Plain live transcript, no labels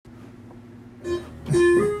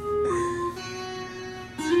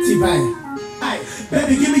bang.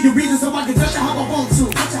 Baby, give me your reason so I can touch you how I want to.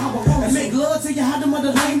 And make love to you how them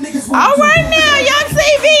other lame niggas want to. All right now, Young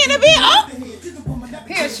CV in a bit. Oh,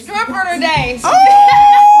 Here's stripper today. oh,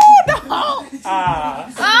 no.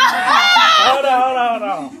 Hold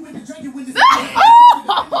on.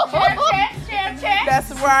 Check.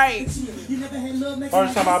 That's right.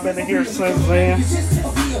 First time I've been in here since then.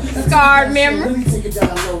 Scarred memory.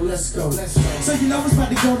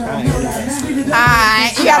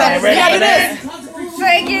 Alright, you gotta do this.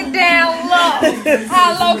 Take it down low.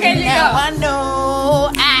 How low can you Now go? I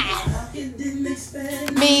know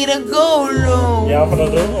me to go low. Y'all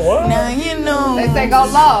finna do what? Now you know. They say go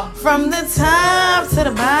low. From the top to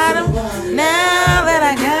the bottom. Now that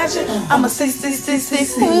I got you, I'm a 6.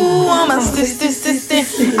 Ooh, I'm a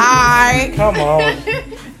 6. Alright, Come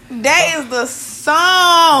on, that is the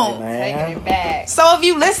song. Taking man. it back. So if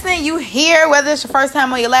you listening, you hear whether it's your first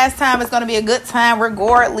time or your last time, it's gonna be a good time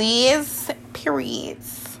regardless.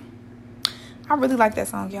 Periods. I really like that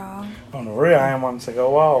song, y'all. On the real, I ain't wanting to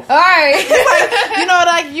go off. All right. You know,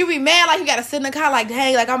 like you be mad, like you gotta sit in the car, like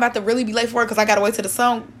dang, like I'm about to really be late for work because I gotta wait to the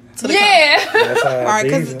song. To the Yeah. That's how All right,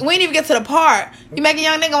 because decent. we didn't even get to the part. You make a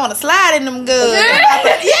young nigga want to slide in them good.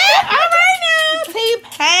 Yeah. All right now,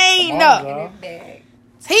 T-Pain. Come on, y'all.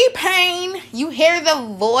 T-Pain, you hear the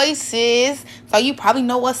voices, so you probably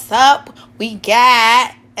know what's up. We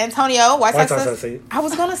got Antonio. White Sox. I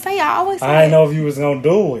was gonna say, I always say I didn't it. know if you was gonna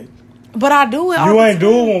do it. But I do it. all You the ain't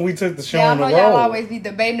do time. it when we took the show Y'all on the know y'all road. always be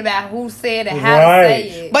debating about who said it, how Right. to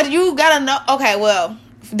say it. But you gotta know. Okay, well,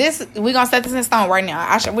 this we gonna set this in stone right now.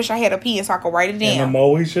 I wish I had a pen so I could write it In the down.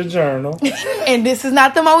 Moesha Journal. And this is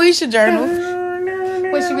not the Moesha Journal.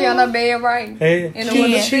 When she be on her bed, right? Hey, In the she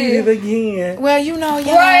winter cheated again. Well, you know,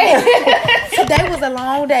 y'all. Right. Today was a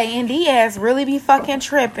long day, and Diaz really be fucking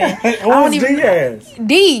tripping. Who's Diaz?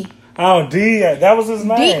 D. Oh, Diaz. That was his D.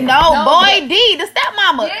 name. No, boy, D. The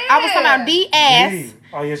stepmama. I was talking about Diaz. D.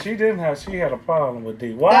 Oh, yeah, she had a problem with D.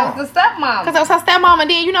 That Why? was the stepmom. Because that was her stepmama.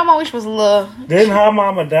 Then you know, Moesha was a little. Didn't her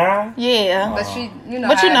mama die? Yeah. But she, you know,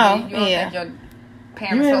 But you how it know, be. You don't yeah. think your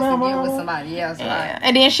parents You ain't supposed to my get with mama? somebody else, Yeah. right?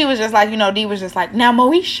 And then she was just like, you know, D was just like, now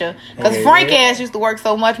Moesha. Because Yeah. Frank ass used to work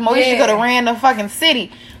so much, Moesha Yeah. could have ran the fucking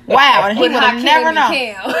city. Wow, and he With would have Hakeem never and known.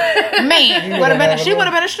 Kim. Man, You would have been. never She would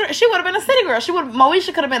have been a. She would have been a city girl.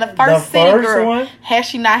 Moesha could have been the first city first girl one? had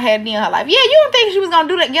she not had D in her life. Yeah, you don't think she was gonna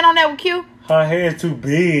do that? Get on that with Q? Her hair's too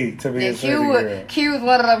big to be Yeah, a city girl. Q was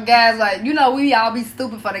one of them guys, like, you know, we all be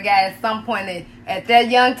stupid for the guy at some point. At that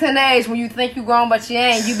young teenage, when you think you grown but you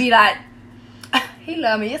ain't, you be like, he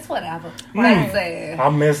love me, it's whatever. That's sad. I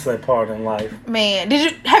miss that part in life. Man,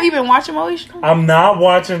 have you been watching Moesha? I'm not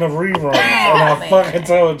watching the reruns, and I man. fucking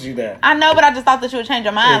told you that. I know, but I just thought that you would change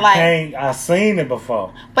your mind. I seen it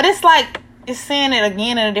before. But it's like it's seeing it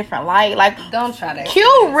again in a different light. Like Don't try that. Q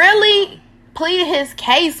really pleaded his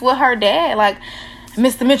case with her dad. Like,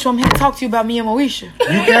 Mr. Mitchell, I'm here to talk to you about me and Moesha. You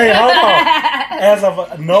can't hold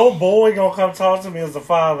on. No boy gonna come talk to me as the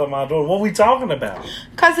father of my daughter. What we talking about?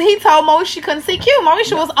 Because he told Moesha she couldn't see Q.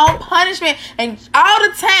 Moesha was on punishment. And all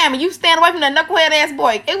the time, and you stand away from that knucklehead ass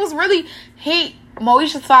boy. It was really,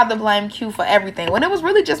 Moesha tried to blame Q for everything. When it was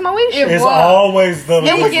really just Moesha. It's was. always the.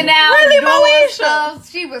 It was Sneaking out, really doing Moesha. stuff.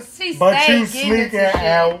 She But stayed you getting into sneaking shit.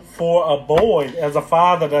 out for a boy as a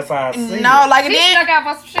father. That's how I see No, it. like She then, stuck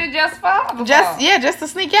out for some shit just for her. just to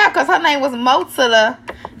sneak out. Because her name was Mo to the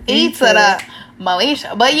E to the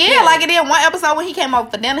Moesha. But yeah, like it in one episode when he came up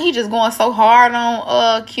for dinner, he just going so hard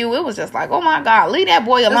on Q. It was just like, oh my God, leave that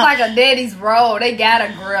boy alone. It's like a daddy's role. They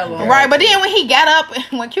gotta grill him. Right, but then when he got up,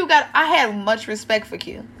 when Q got, I had much respect for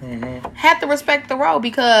Q. Had to respect the role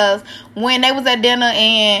because when they was at dinner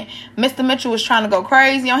and Mr. Mitchell was trying to go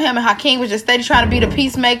crazy on him and Hakeem was just steady trying to be the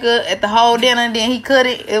peacemaker at the whole dinner and then he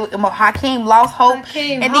couldn't. Hakeem lost hope.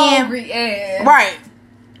 Hakeem and hungry then, ass. right,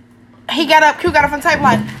 he got up, Q got up from the table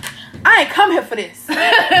like, I ain't come here for this. You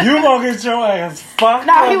gonna get your ass fucked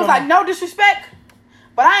No, up. he was like, no disrespect,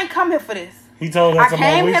 but I ain't come here for this. He told I us about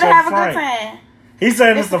came here to have a good time. He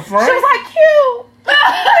said it's the Frank. She was like, Q,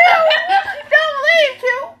 don't leave,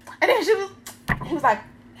 Q. And then he was like,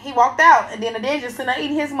 he walked out, and then the dad just sitting there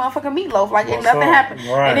eating his motherfucking meatloaf like What's nothing up? happened.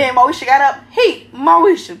 Right. And then Moesha got up,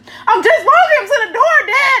 Moesha, I'm just walking to the door,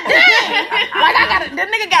 Dad. Like that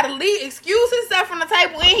nigga gotta leave, excuse himself from the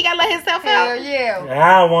table, and he gotta let himself Hell out. yeah.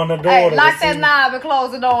 I want the door. Hey, to lock see that me. knob and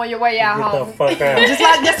close the door on your way out Get the home. fuck out. Just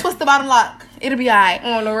like just twist the bottom lock, it'll be alright.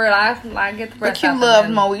 On the real, I get the But rest Q out loved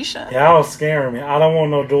the Moesha. Y'all was scaring me. I don't want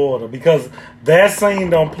no daughter because that scene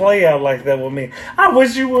don't play out like that with me. I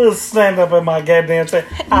wish you would stand up in my goddamn chair.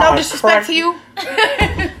 No disrespect to you,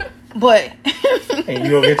 but And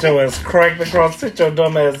you'll get your ass cracked across. Sit your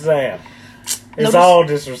dumb ass down. It's all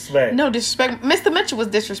disrespect. No disrespect. Mr. Mitchell was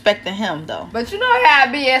disrespecting him though. But you know how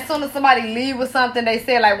it be. As soon as somebody leave with something, they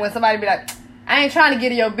say like when somebody be like, "I ain't trying to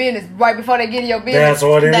get in your business." Right before they get in your business, That's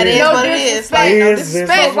what it That is. is No what it is. disrespect. Like, no It is disrespect.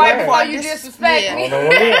 right disrespect. before you disrespect Yeah. me. I don't know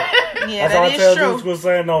what it is. Yeah, That's why I that tell is true. dudes quit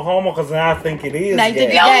saying no homo because now I think it is Now you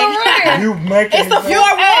think gay. it's Yo, gay. for real. You making It's a it-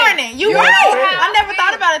 forewarning. You You right. know how I never it thought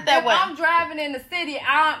is. about it that If way. I'm driving in the city,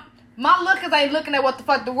 my lookers ain't looking at what the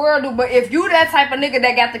fuck the world do. But if you that type of nigga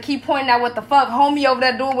that got to keep pointing out what the fuck homie over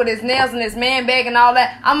there doing with his nails and his man bag and all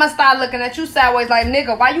that, I'ma start looking at you sideways like,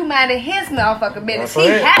 nigga, why you minding his motherfucking business? That's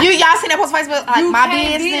He it. happy. Y'all seen that post on Facebook? Like You my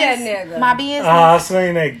can't be that business. nigga. My business. I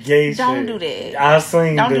seen that gay shit. Don't do that. I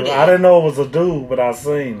seen Don't do dude. that. I didn't know it was a dude, but I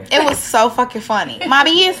seen it. It was so fucking funny. My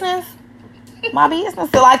business. My business.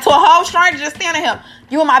 So like to a whole stranger just standing here.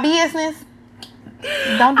 You in my business?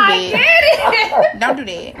 Don't do I that. get it. Don't do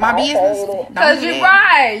that. My business. Don't Cause do you that.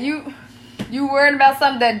 right. You worried about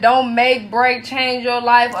something that don't make, break, change your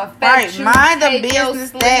life, affect Right. you. Mind the take your business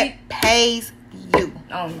sleep. that pays you.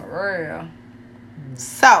 On the real.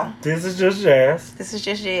 So This is just jazz. this is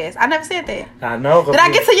just yes. I never said that. I know. Did I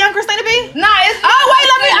get to young Christina B? Nah, it's Oh wait,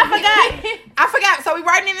 let me. I forgot. So we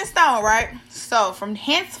writing in the stone, right? So from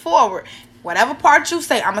henceforward, whatever part you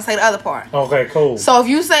say, I'm gonna say the other part. Okay, cool. So if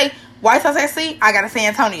you say White Sox SC, I gotta say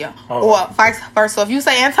Antonio, Oh. or vice versa. So if you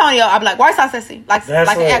say Antonio, I'll be like White Sox SC, like That's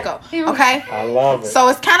an it. echo. Okay. I love it. So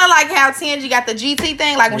it's kind of like how Tangi got the GT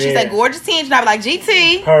thing. Like when she Yeah. said gorgeous Tangi, I'll be like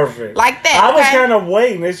GT, Perfect. like that. I was okay? kind of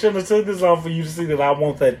waiting. They shouldn't have took this on for you to see that I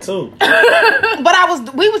want that too.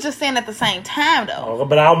 But we was just saying at the same time though. Okay,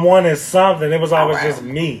 but I wanted something. It was always Alright. just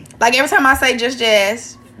me. Like every time I say just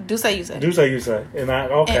jazz, do say you say. Do say you say. And I,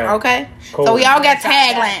 okay. And- okay. Cool. So we all got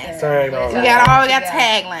taglines. Tag on. We got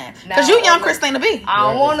taglines. Cause you young Christina B. I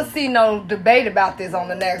don't want to see no debate about this on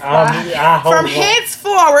the next podcast. I hope From not.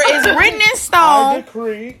 henceforward is written in I stone.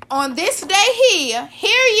 decree. On this day here,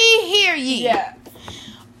 hear ye. Yeah.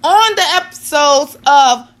 On the episodes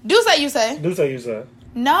of Do Say You Say. Do say you say.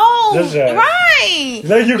 No. Just jazz. Right.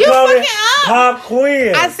 Let you You call it fucking up. pop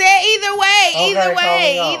quiz. I said either way. Okay, Either call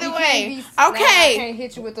way. me out. Either You way. can't be- now I Okay. can't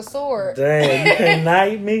hit you with the sword. Damn, you can't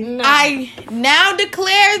knight me. I now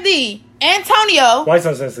declare thee Antonio, White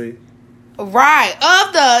Sox SC. right,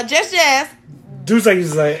 of the Just Jazz. Do say you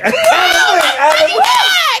say. What?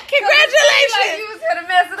 Like Congratulations. you was gonna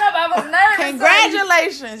mess it up. I was nervous.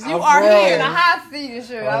 Congratulations. You I'm are grown. In a here. hot seat and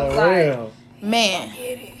shit. I was On the like, real. Man,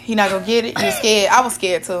 he not gonna get it. You scared? I was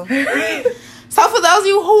scared too. So for those of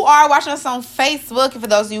you who are watching us on Facebook, and for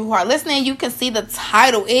those of you who are listening, you can see the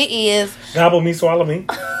title. It is Gobble me, swallow me.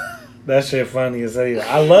 That shit funny as hell.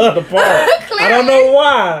 I love the part. I don't know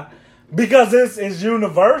why. Because it's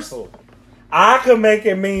universal. I could make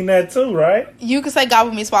it mean that too, right? you can say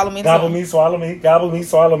gobble me, swallow me. Gobble too. me, swallow me. Gobble me,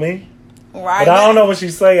 swallow me. Right. But I don't know what she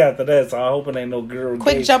say after that, so I hope it ain't no girl.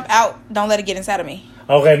 Quick gay. jump out. Don't let it get inside of me.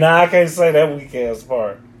 Okay, now I can't say that weak ass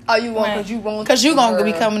part. oh, you want Right. because you want Cause you gonna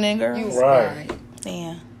be girl. coming in, girl. You Right.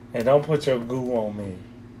 Yeah. And don't put your goo on me.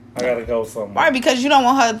 I gotta go somewhere. Right, because you don't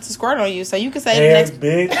want her to squirt on you, so you can say the Ass next.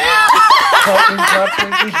 bitch.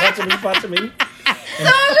 Punching me, punching me. So you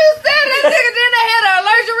said that nigga didn't have an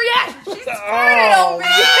allergic reaction. She squirted on me.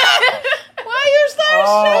 Why you so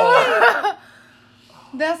Oh,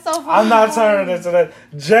 That's so funny. I'm not turning into that.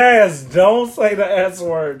 Jazz, don't say the S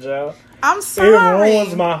word, Joe. I'm It sorry.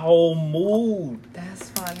 ruins my whole mood. That's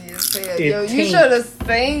funny as hell. It Yo, you tinks. should have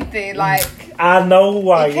seen it. Like, I know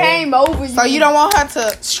who I it am. came over you. So you don't want her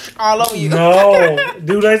to all over you? No.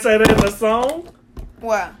 Do they say that in the song?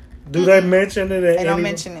 What? Do they mention it? They don't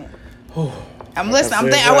mention it. I'm listening. I'm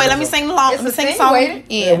thinking. Oh wait, let me sing along. It's Let me sing the insinuated. song.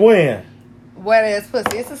 Yeah. When? Wet ass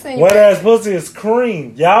pussy. It's a scene. Wet ass pussy is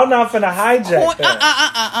cream. Y'all not finna hijack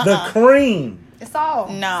that. The cream. It's all.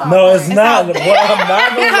 No. No, it's It's not. all- Well, I'm not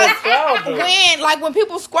gonna let y'all do it. when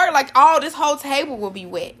people squirt, like all this whole table will be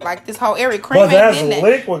wet. Like this whole area cream. But ain't that's in there.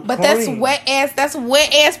 liquid But that's cream. wet ass. That's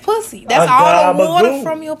wet ass pussy. That's A all the water gabagoo.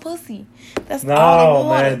 from your pussy. That's No, all the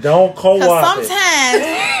water. man, don't co-op Because it.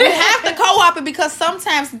 sometimes you have to co-op it because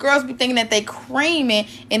sometimes girls be thinking that they creaming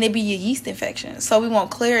and it be your yeast infection. So we want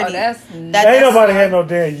clarity. Oh, that's Ain't that's- nobody had no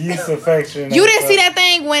damn yeast infection. You didn't see that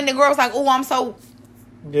thing when the girl was like, "Oh, I'm so,"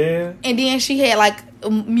 Yeah. and then she had like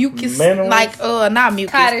mucus, Minerals? like not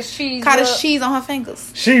mucus, Cottage cheese. cottage look. cheese on her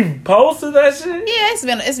fingers. She posted that shit?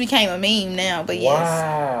 Yeah, it's became a meme now, but yes,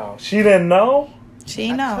 Wow. She didn't know?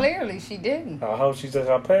 she know. Clearly, she didn't. I hope she took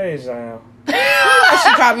her page down.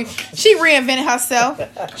 She reinvented herself.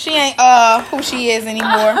 She ain't who she is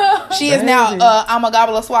anymore. She is now I'm a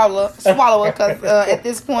gobbler swallower because at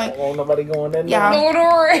this I point, don't want nobody going that Yeah. night.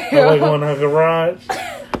 No, Nobody going to her garage.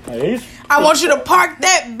 Hey, I want you to park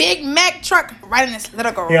that Big Mac truck right in this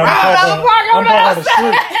little garage. Yeah, I'm parking the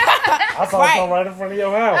street. I saw Right. something right in front of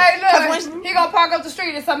your house. Hey, look, he gonna park up the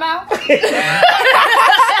street and somehow.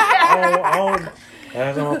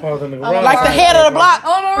 That's when I parked in the garage. Like the head of the block.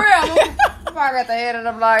 On the real, I'm park at the head of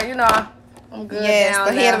the block. You know, I'm good. Yes, down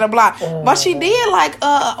the there. head of the block. But she did like,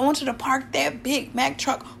 I want you to park that Big Mac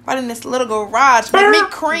truck right in this little garage. Make me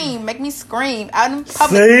cream, make me scream. Out in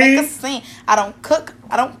public, See? make a scene. I don't cook,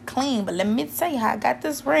 I don't clean, but let me tell you how I got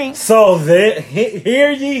this ring. So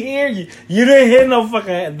hear ye. You didn't hear no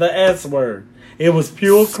fucking the S word. It was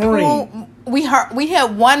pure cream. We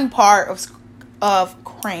had one part of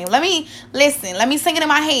cream. Let me sing it in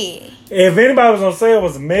my head. If anybody was gonna say it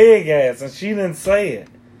was Meg ass, and she didn't say it.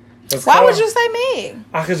 Why would you say Meg?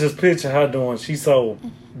 I could just picture her doing. She's so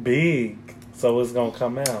big, so it's gonna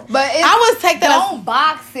come out. But I would take that. Don't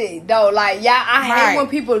box it though. Like, yeah, I hate Right. when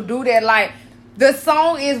people do that. Like, the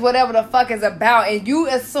song is whatever the fuck is about, and you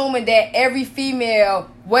assuming that every female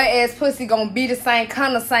wet ass pussy gonna be the same,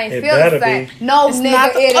 kind of same, It feel better the same. be. No, It's nigga,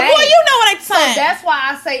 not. it ain't. Boy, you know what I'm So saying. that's why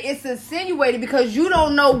I say it's insinuated, because you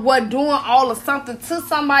don't know what doing all of something to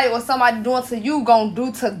somebody or somebody doing to you gonna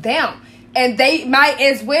do to them. And they might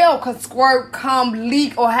as well could squirt, come,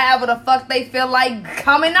 leak, or however the fuck they feel like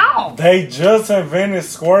coming off. They just invented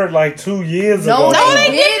squirt like 2 years ago. No, they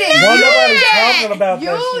didn't. didn't. Wasn't nobody Yeah. talking about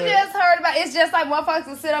You that shit. just heard about it's just like motherfuckers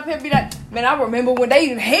will sit up here and be like, man, I remember when they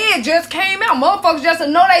head just came out. Motherfuckers just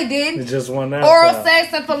no they It didn't. just went out. Oral there.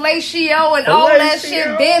 sex and fellatio and all that Fellatio.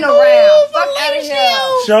 shit been Ooh, around. Fuck out of here.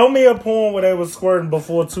 fellatio. Show me a porn where they was squirting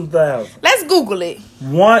before 2000. Let's Google it.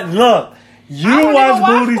 One, look. I You don't watch even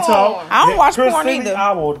watch Booty porn. Talk. I don't watch porn Christine, either.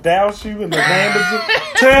 I will douse you in the name of Jesus.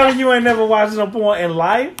 Tell me you ain't never watched no porn in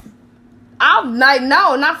life? I'm like,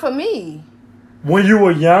 no, not for me. When you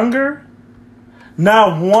were younger?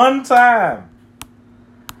 Not one time.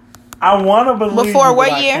 I want to believe Before you, what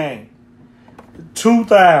but I year? can't.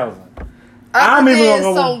 2000. I'm Other even than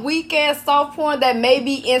gonna go. some weak ass soft porn that may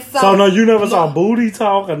be in some So no, you never saw Booty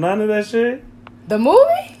Talk or none of that shit? the movie.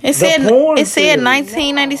 It said porn it said series.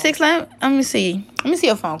 1996. Let me see. Let me see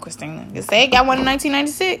your phone, Christina. It said it got one in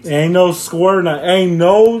 1996. Ain't no squirting. Ain't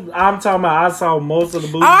no. I'm talking about. I saw most of the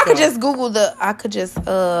Booty Oh, I Talk. could just Google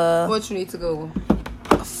What you need to go?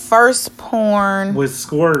 first porn. with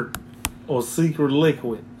squirt or secret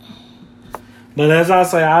liquid. But as I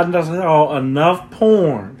say, I just saw enough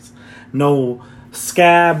porns. No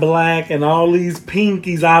Sky Black and all these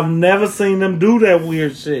pinkies. I've never seen them do that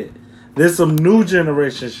weird shit. This some new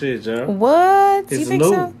generation shit, Joe. What? You It's think new.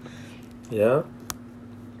 so? Yeah.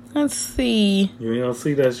 Let's see. You ain't gonna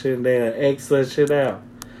see that shit and they X that shit out.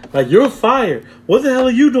 Like, you're fired. What the hell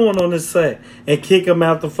are you doing on this set? And kick them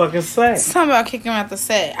out the fucking set. Something about kicking him out the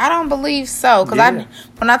set. I don't believe so. Because Yeah.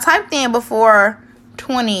 when I typed in before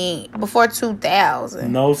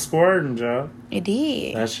 2000, No squirting, Joe. it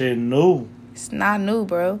did. That shit new. It's not new,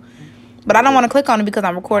 bro. But I don't want to click on it because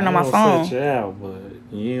I'm recording on my I'm phone. gonna set you out, but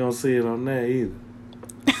you ain't gonna see it on there either.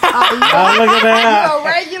 Oh, Look at that. you a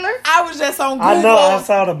regular? I was just on Google. I know. I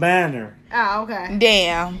saw the banner. Oh, okay.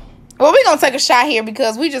 Damn. Well, we're going to take a shot here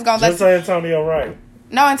because we just going to Just say Antonio right.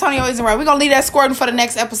 No, Antonio isn't right. We're going to leave that squirting for the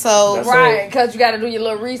next episode. That's Right, because you got to do your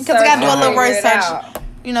little research. Because we got to do a little and figure it research. out.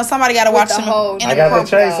 You know, somebody got to With watch the some whole- I got the inappropriate.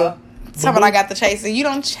 chaser. Somebody got the chaser. You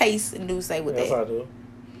don't chase and do say with Yes, that. I do.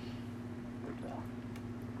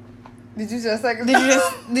 Did you just say?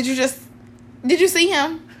 Did you see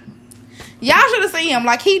him? Y'all should have seen him.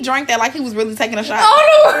 Like, he drank that like he was really taking a shot.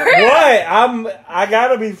 Oh, no. What? I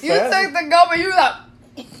gotta be You fast. took the gulp and you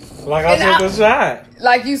like Like I and took a shot.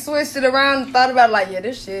 like you switched it around and thought about it, like, yeah,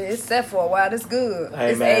 this shit is set for a while. This good.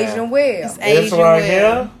 Hey, it's man. Asian well. It's This Asian right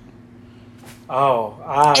well. here. Oh,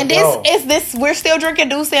 I And know. this we're still drinking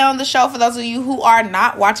Douce on the show for those of you who are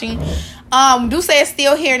not watching. Douce is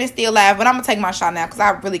still here and it's still live, but I'm gonna take my shot now because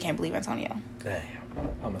I really can't believe Antonio. Damn.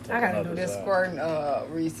 I'm gonna take I gotta another do this shot.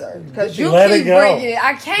 squirting research because you Let it keep go. bringing it.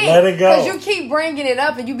 I can't. Let it go. Because you keep bringing it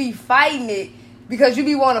up and you be fighting it because you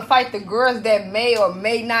be wanting to fight the girls that may or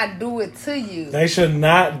may not do it to you. They should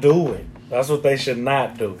not do it. That's what they should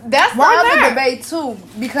not do. That's the Why other not? debate too,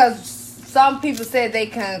 because some people said they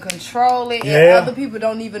can control it, and Yeah. other people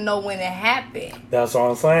don't even know when it happened. That's what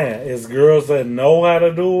I'm saying. It's girls that know how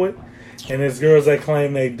to do it, and it's girls that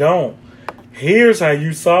claim they don't. Here's how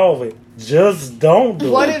you solve it. Just don't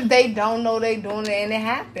do What it. if they don't know they doing it and it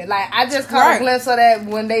happened? Like, I just caught Right. a glimpse of that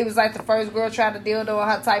when they was like the first girl tried to dildo on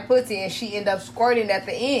her tight pussy and she ended up squirting at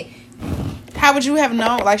the end. How would you have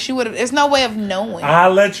known? Like, she would have. There's no way of knowing.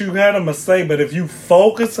 I'll let you have a mistake, but if you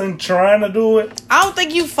focus and trying to do it, I don't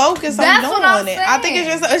think you focus on That's what I'm doing it. I think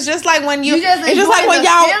saying. it's just like when you. You just it's just like when enjoy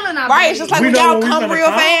the y'all. feeling, I Right. It's just like We when know y'all when we come finna real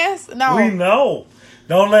come. fast. No. we know.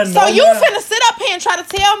 Don't let So no you man- finna sit up here and try to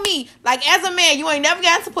tell me, like, as a man, you ain't never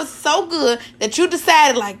got to pussy so good that you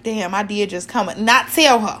decided, like, damn, I did just come and not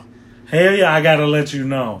tell her. Hell yeah, I gotta let you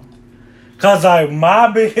know. Cause like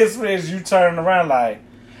my biggest fear is you turn around like,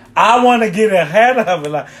 I want to get ahead of it.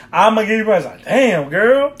 Like I'm gonna give you price. Like, damn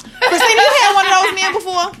girl. Christina, you had one of those men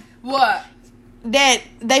before What? that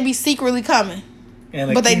they be secretly coming, And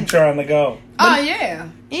they But keep they- trying to go. Oh yeah.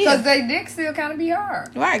 Yeah. Because they dick still kind of be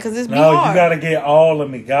hard. right? Because it's be No, hard. you gotta get all of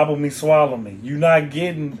me. Gobble me, swallow me. You not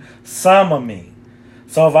getting some of me.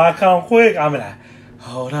 So if I come quick, I'm like,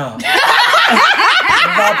 hold on.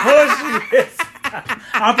 If I push this,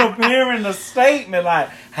 I'm preparing the statement like,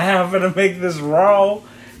 I'm gonna make this raw,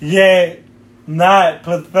 yet not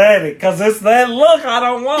pathetic. Cause it's that look I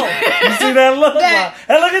don't want. You see that look? That-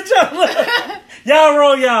 Like, hey, look at y'all. Look. Y'all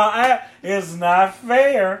roll y'all. It's not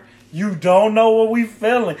fair. You don't know what we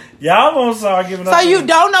feeling. Y'all gonna start giving So up. you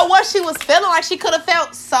don't know what she was feeling. Like, she could have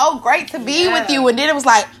felt so great to be with you, and then it was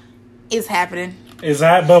like, it's happening. Is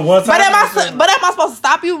that? But what's But am happening? I supposed to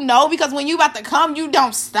stop you? No, because when you about to come, you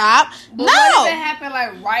don't stop. But what if it No. happen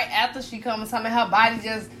like right after she comes, something her body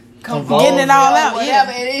just Convulsed. Getting it all out,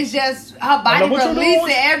 whatever, yeah. and it's just her body what you releasing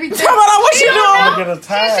doing? everything. Come on, what She you don't doing? know. Look at the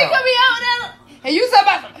time. She could be out there, and you say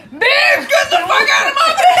about, bitch, get the fuck out of my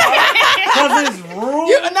bed. Cause it's rude.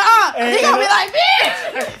 You, nah, And- he gonna be like,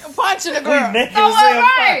 bitch, punching the We girl. naked So as what, hell.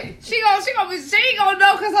 right? She ain't gonna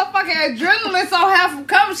know because her fucking adrenaline so half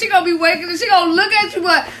come. She gonna be waking. She gonna look at you,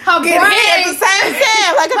 but her Get brain hit at the same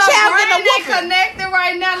time, like a her child brain getting a ain't whooping. connected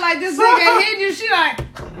right now. Like this nigga hit you. She like,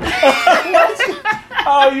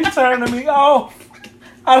 Oh, you turning me off.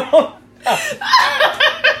 I don't.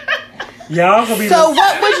 Y'all gonna be. So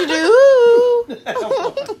what would you do?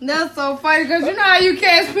 that's so funny because you know how you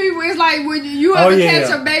catch people. It's like when you Oh, ever yeah.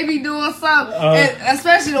 catch a baby doing something, and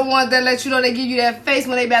especially the ones that let you know they give you that face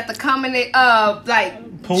when they about to come and they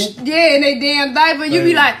like Poop. yeah, in they damn diaper. You be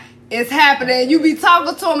Baby. like, it's happening. You be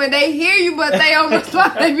talking to them and they hear you, but they don't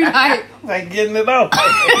respond. They be like, Like getting it off.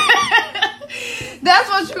 that's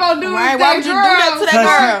what you gonna do. Right? with Why would you do that to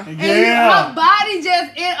that girl? And Yeah. her body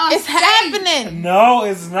just in a It's state. happening. No,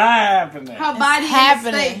 it's not happening. Her body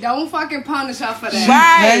happening. in a state. Don't fucking punish her for that.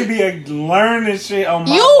 Right. Can't be learning shit on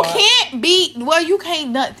my. You body. can't be. Well, you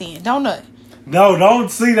can't nut then. Don't nut. No, don't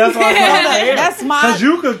see. That's what I'm saying. That's my- Because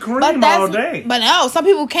you could cream all day. But no, some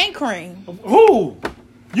people can't cream. Who?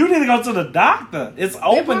 You need to go to the doctor. It's They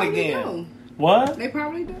open probably again. do. What? They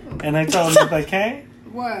probably do. And they told them that they can't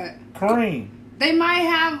What? cream. They might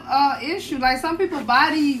have issue. Like some people's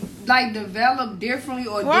body like develop differently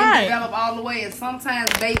or Right. didn't develop all the way, and sometimes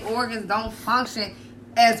their organs don't function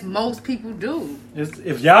as most people do.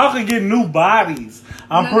 If y'all could get new bodies,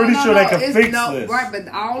 I'm pretty sure they could It's fix this. Right, but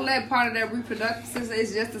all that part of that reproductive system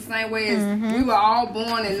is just the same way as we were all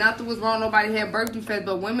born and nothing was wrong. Nobody had birth defects,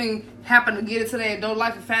 but women happen to get into their adult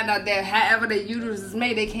life and find out that however their uterus is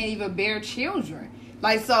made, they can't even bear children.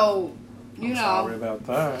 Like so, you Sorry know. about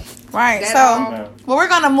that. Right. That So, all- well, we're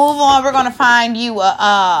gonna move on. We're gonna find you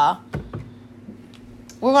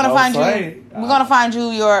we're gonna Don't find you. say it. We're gonna find you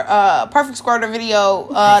your perfect squirter video.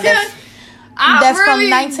 That's I from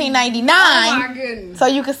really- 1999. Oh my goodness. So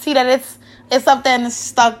you can see that it's up there and it's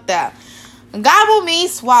stuck there. Gobble me,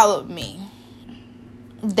 swallowed me.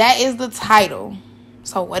 That is the title.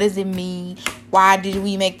 So what does it mean? Why did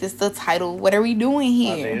we make this the title? What are we doing I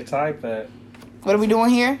here? did type that. What are we doing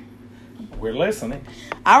here? We're listening.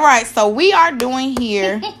 All right, so we are doing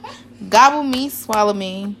here Gobble Me, Swallow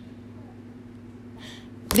Me.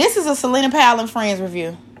 This is a Selena Powell and Friends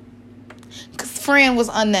review. Because Friend was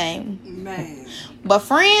unnamed. Man. But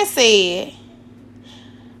Friend said,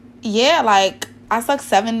 yeah, like, I sucked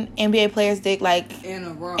 7 NBA players' dick, like, In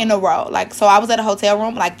a row. in a row. Like, so I was at a hotel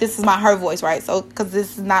room. Like, this is her voice, right? So, because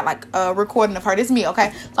this is not, like, a recording of her. This is me,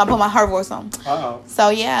 okay? So, I put her voice on. Uh-oh. So,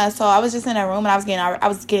 yeah. So, I was just in that room, and I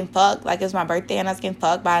was getting fucked. Like, it was my birthday, and I was getting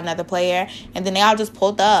fucked by another player. And then they all just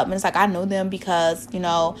pulled up. And it's like, I knew them because, you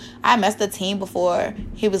know, I messed the team before.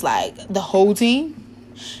 He was like, the whole team?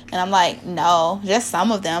 And I'm like, no, just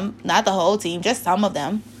some of them. Not the whole team, just some of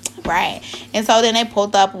them. Right. And so then they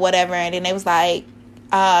pulled up whatever, and then they was like,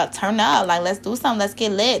 turn up. Like, let's do something. Let's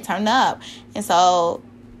get lit. Turn up. And so,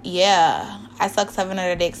 yeah, I sucked 7 of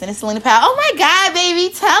their dicks. And it's Selena Powell. Oh, my God,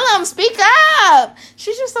 baby. Tell them. Speak up.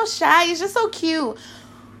 She's just so shy. She's just so cute.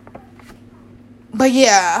 But,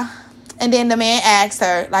 yeah. And then the man asked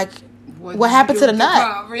her, like, what happened to the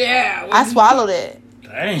nut? Yeah. I swallowed it.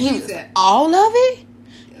 Dang. He He was, said- all of it?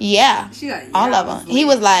 Yeah. She like, yeah, All I of them. He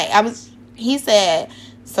lit. was like, he said,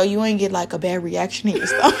 so you ain't get like a bad reaction in your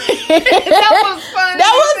stomach. That was funny.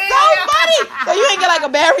 That was as so hell. funny. So you ain't get like a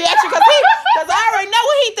bad reaction because I already know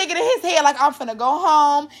what he thinking in his head. Like, I'm finna go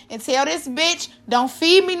home and tell this bitch, don't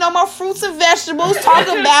feed me no more fruits and vegetables. Talk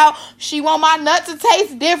about she want my nuts to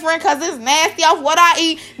taste different because it's nasty off what I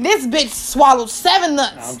eat. This bitch swallowed 7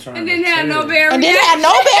 nuts. I'm trying And to didn't have no tell you. berry. And didn't have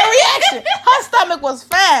no bad reaction. Her stomach was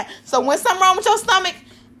fine. So when something wrong with your stomach,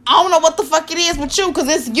 I don't know what the fuck it is with you because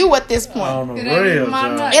it's you at this point. On the It ain't real, even my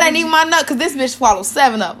Joe. nut. It ain't even my nut because this bitch swallowed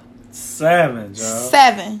 7 of them. 7, Joe.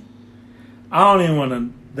 7. I don't even want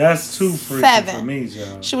to. That's too freaky 7. for me,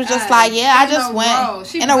 Joe. She was just like, yeah, I just went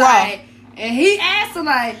She in was a row. like, and he asked her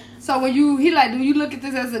like, so when he like, do you look at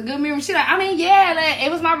this as a good memory? She like, I mean, yeah, like, it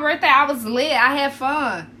was my birthday. I was lit. I had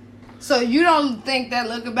fun. So you don't think that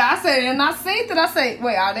looking back? I said, and I seen that. I said,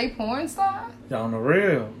 wait, are they porn stars? On the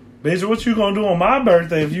real. Bitch, what you gonna do on my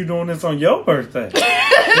birthday if you doing this on your birthday?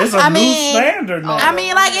 It's a new standard now. I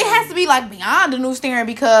mean, like, it has to be, like, beyond the new standard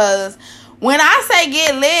because when I say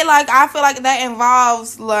get lit, like, I feel like that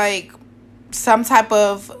involves, like, some type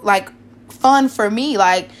of, like, fun for me.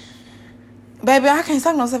 Like, baby, I can't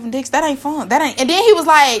suck no 7 dicks. That ain't fun. That ain't. And then he was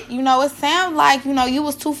like, you know, it sounds like, you know, you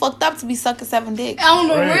was too fucked up to be sucking 7 dicks. On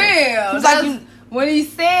the Real. real. He was like, That's- when he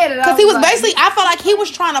said it, Because he was like, basically, I felt like he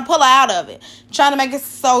was trying to pull her out of it. Trying to make it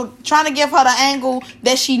so, trying to give her the angle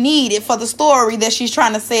that she needed for the story that she's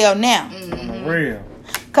trying to sell now. On the real.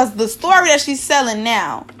 Because the story that she's selling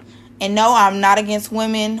now, and no, I'm not against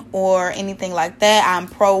women or anything like that. I'm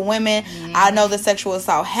pro women. I know that sexual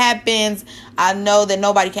assault happens. I know that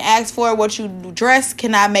nobody can ask for it. What you dress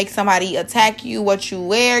cannot make somebody attack you. What you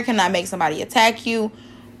wear cannot make somebody attack you.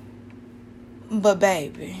 But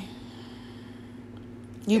baby,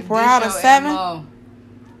 you if proud this of your 7? MO,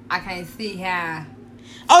 I can't see how.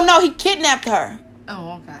 Oh no, he kidnapped her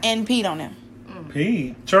Oh, okay. and peed on him.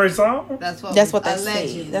 Pete. Trey Songz? That's what They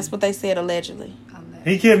allegedly. said. That's what they said allegedly.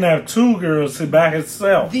 He kidnapped 2 girls by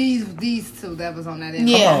himself. These two that was on that.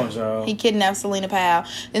 Yeah. on, y'all. He kidnapped Selena Powell.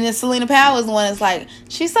 And then Selena Powell is the one that's like,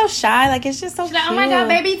 she's so shy. Like, it's just so She's like, oh my god,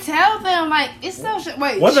 baby, tell them. Like, it's so shit.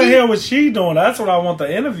 Wait, What the hell was she doing? That's what I want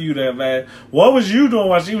to interview that man. What was you doing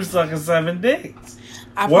while she was sucking 7 dicks?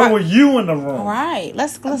 Where were you in the room? Right.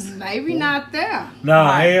 Let's Maybe not there. Nah,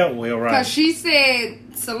 Right. hell, well, right. Because she said,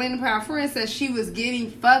 Selena Powell friend said she was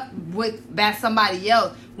getting fucked with by somebody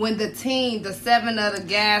else when the 7 other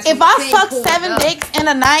guys. if from the I team suck pulled 7 up. dicks in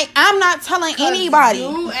a night, I'm not telling 'Cause anybody.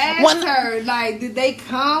 You asked When- her, like, did they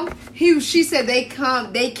come? She said they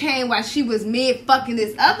came while she was mid fucking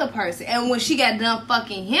this other person. And when she got done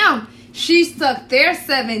fucking him, she sucked their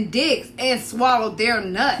 7 dicks and swallowed their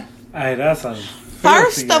nut. Hey, that's a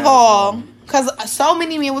First filthy of ass all, woman. because so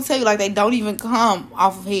many men will tell you, like, they don't even come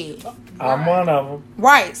off of head. I'm one of them.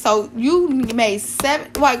 Right. So you made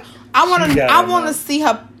 7. Like, I want She to. got I it, want to man. see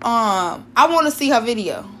her. I want to see her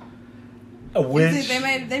video. Which They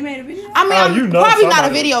made a video? I mean, Oh, I'm you know probably not a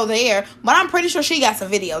somebody. video there, but I'm pretty sure she got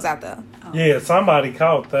some videos out there. yeah, somebody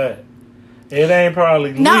caught that. It ain't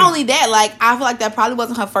probably Not leaked. only that, like, I feel like that probably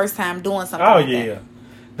wasn't her first time doing something. Oh like yeah, that.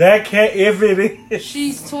 that can't. If it is,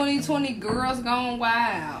 She's 2020 girls gone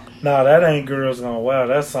wild. no, that ain't girls gone wild.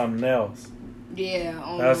 That's something else. Yeah,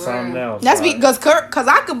 on That's the something real. else. That's right? because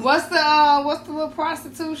I could. What's the little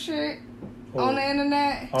prostitute shit on the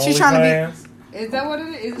internet? She's trying to be- OnlyFans? Is that what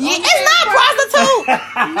it is? Yeah, it's not prostitute.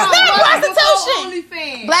 No, It's not prostitution.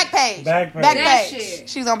 OnlyFans. Black page. Back page. That page. shit.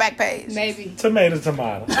 She's on back page. Maybe. Tomato. No,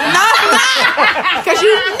 I'm not. Because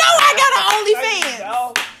you know I got an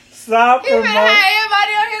OnlyFans. Stop He been promoting. had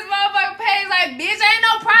everybody on his motherfucking page like, bitch, ain't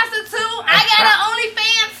no prostitute. I got an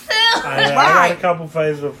OnlyFans too. I got Right. a couple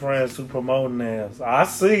Facebook friends who promoting theirs. I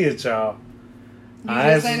see it, y'all. You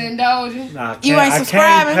just ain't indulging. You ain't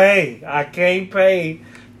subscribing? I can't pay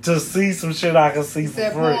to see some shit I can see for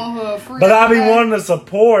Except free. Pornhub free. But I be wanting to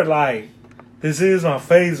support, like, this is my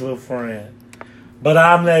Facebook friend. But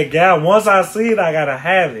I'm that guy. Once I see it, I gotta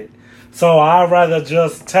have it. So I'd rather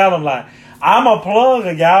just tell them, like, I'm a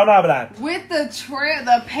plugger, y'all. Not be like, With the trail,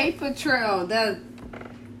 the paper trail, the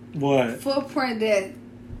what? footprint that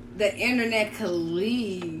the internet could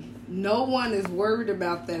leave, no one is worried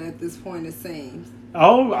about that at this point, it seems.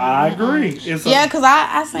 Oh, I agree. It's Yeah, because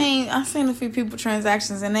I seen a few people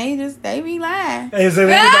transactions and they be lying. Is it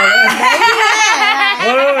anybody?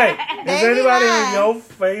 Wait. Is They be anybody lying. in your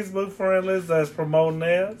Facebook friend list that's promoting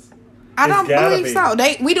theirs? I don't It's gotta believe be.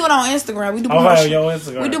 so. We do it on Instagram. We do Okay, promotion. on your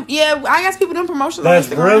Instagram. We do. Yeah, I guess people do promotions That's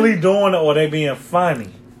on Instagram. really doing it, or they being funny.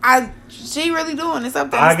 She really doing it. It's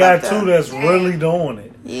up there. I It's got up there. two that's really doing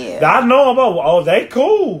it. Yeah. I know about. Oh, they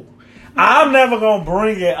cool. I'm never gonna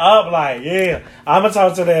bring it up like, yeah, I'm gonna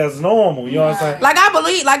talk to that as normal. You know what I'm saying? Like, I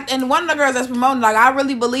believe, like, and one of the girls that's promoting, like, I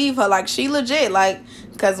really believe her. Like, she legit. Like,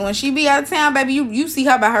 because when she be out of town, baby, you see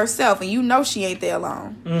her by herself, and you know she ain't there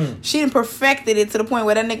alone. She done perfected it to the point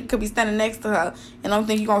where that nigga could be standing next to her, and the only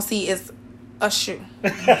thing you gonna see is a shoe.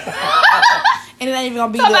 And it ain't even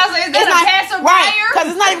gonna be Somebody says, is that a passerby? right, because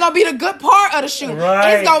it's not even gonna be the good part of the shoe.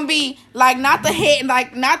 Right. It's gonna be like not the head,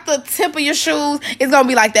 like not the tip of your shoes. It's gonna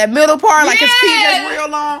be like that middle part, like his feet just real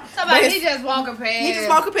long. Somebody, he just walking past. He just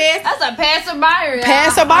walking past. That's a passerby.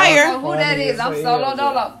 Passerby. I don't know who that is. I'm solo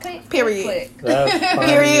dolo. Period.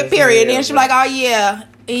 Period. Period. Then she be like, oh yeah,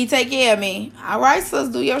 he take care of me. All right, sis,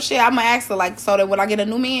 do your shit. I'ma ask her like, so that when I get a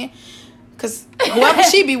new man, cause whoever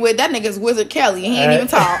she be with, that nigga's Wizard Kelly, and he ain't even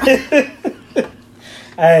talk.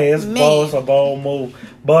 Hey, it's a bold move.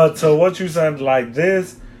 But to what you said, like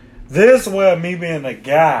this where me being a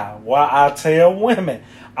guy, why I tell women,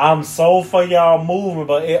 I'm so for y'all moving,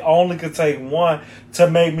 but it only could take one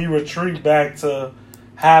to make me retreat back to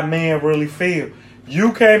how men really feel.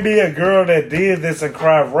 You can't be a girl that did this and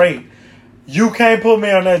cry rape. You can't put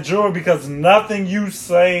me on that jury because nothing you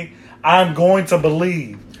say, I'm going to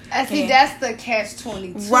believe. I see, that's the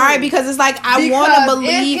catch-22. Right, because it's like, I want to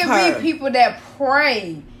believe her. It can be people that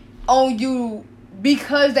prey on you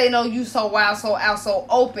because they know you so wild, so out, so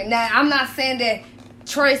open. Now, I'm not saying that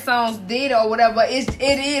Trey Songz did or whatever. It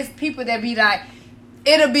is people that be like,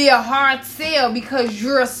 it'll be a hard sell because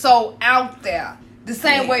you're so out there. The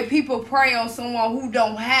same way people prey on someone who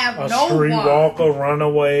don't have a no one. Streetwalker,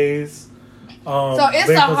 runaways. So it's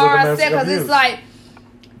a hard sell because it's like,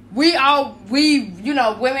 we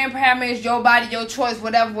women empowerment is your body, your choice,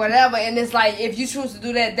 whatever. And it's like, if you choose to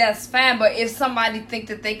do that, that's fine. But if somebody think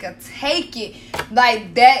that they could take it,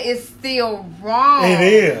 like, that is still wrong. It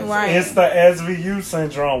is. Right. It's the SVU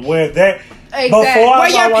syndrome where that... Exactly. Where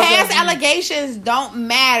your past allegations don't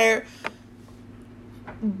matter,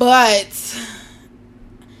 but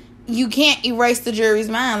you can't erase the jury's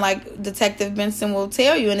mind, like Detective Benson will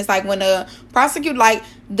tell you. And it's like when the prosecutor, like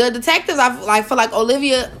the detectives, I feel like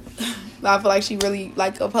Olivia, I feel like she really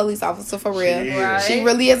like a police officer for real. Right. She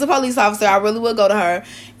really is a police officer. I really will go to her,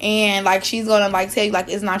 and like she's gonna like tell you like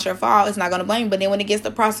it's not your fault. It's not gonna blame you. But then when it gets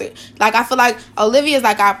the prosecutor, like I feel like Olivia is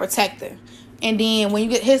like our protector. And then when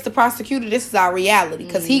you hits the prosecutor, this is our reality.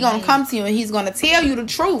 Because he going to come to you and he's going to tell you the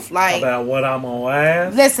truth. Like, about what I'm going to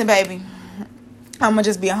ask? Listen, baby. I'm going to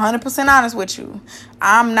just be 100% honest with you.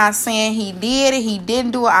 I'm not saying he did it. He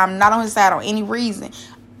didn't do it. I'm not on his side on any reason.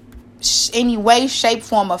 Any way, shape,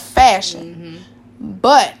 form, or fashion.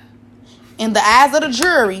 But in the eyes of the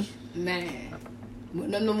jury... Man. When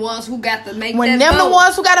them the ones who got to make when them the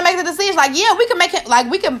ones who got to make the decision, like, yeah, we can make it, like,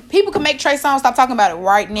 people can make Trey Songz stop talking about it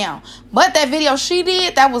right now. But that video she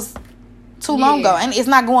did, that was too long ago, and it's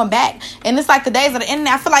not going back. And it's like the days of the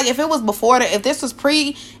internet. I feel like if it was before if this was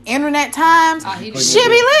pre-internet times, she'd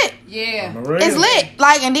be lit. Yeah, it's lit.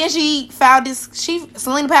 Like, and then she filed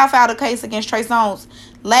Selena Powell filed a case against Trey Songz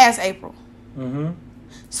last April.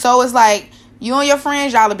 So it's like you and your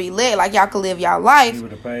friends, y'all will be lit. Like, y'all could live y'all life. You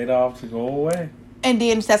would have paid off to go away. And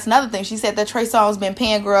then that's another thing. She said that Trey Songz been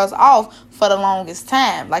paying girls off for the longest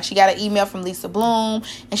time. Like, she got an email from Lisa Bloom,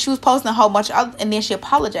 and she was posting a whole bunch of other, and then she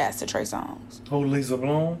apologized to Trey Songz. Who, Lisa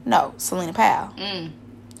Bloom? No, Selena Powell.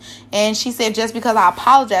 And she said, just because I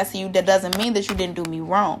apologize to you, that doesn't mean that you didn't do me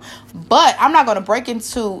wrong. But I'm not going to break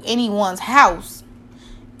into anyone's house,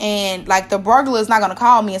 and, like, the burglar is not going to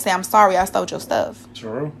call me and say, I'm sorry, I stole your stuff.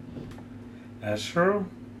 True. That's true.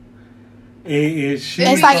 It's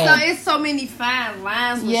so many fine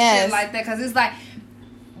lines with shit like that, because it's like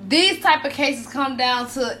these type of cases come down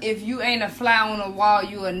to if you ain't a fly on the wall,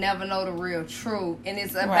 you will never know the real truth, and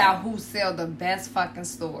it's about who sell the best fucking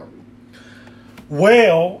story.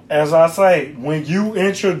 Well, as I say, when you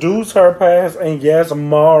introduce her past, and yes,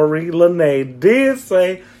 Maury Lene did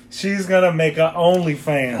say she's gonna make her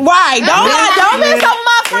OnlyFans. Right? Don't miss on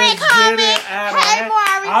my friend comment. Hey, Maury.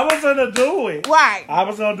 I was gonna do it. Right. I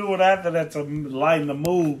was gonna do it after that to lighten the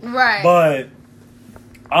mood. Right. But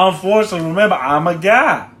unfortunately, remember, I'm a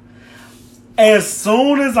guy. As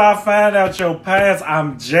soon as I find out your past,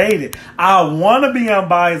 I'm jaded. I want to be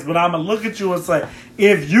unbiased, but I'm gonna look at you and say,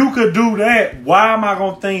 if you could do that, why am I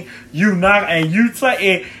gonna think you not? And you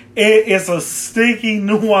say it's a sticky,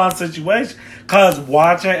 nuanced situation. Cause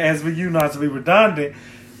watching SVU, not to be redundant,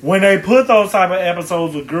 when they put those type of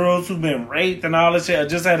episodes with girls who've been raped and all that shit, or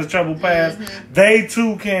just had a troubled past, they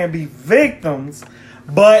too can be victims.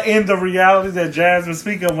 But in the reality that Jasmine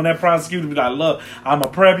speak of, when that prosecutor be like, look, I'm going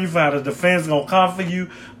to prep you for how the defense going to come for you,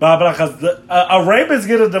 blah, blah, because a rapist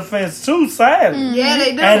get a defense too, sadly. Yeah,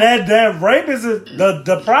 they do. And that rapist,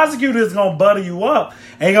 the prosecutor is going to butter you up.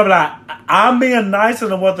 And he going to be like, I'm being nicer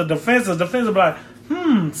than what the defense is. The defense will be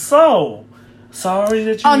like, so, sorry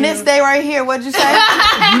that you... On this day right here, what'd you say?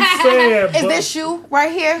 You said... Is this you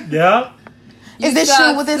right here? Yeah. Is this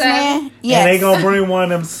you with this man? Yes. And they gonna bring one of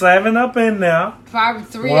them 7 up in there. Probably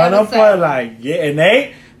 3 One out of of them play 7. like, yeah, and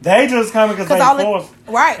they just coming because they forced.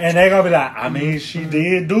 Right. And they gonna be like, I mean, she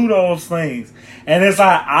did do those things. And it's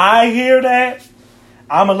like, I hear that,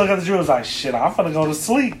 I'm gonna look at the jurors like, shit, I'm finna go to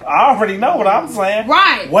sleep. I already know what I'm saying.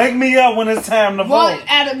 Right. Wake me up when it's time to vote.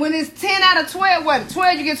 When it's 10 out of 12, what,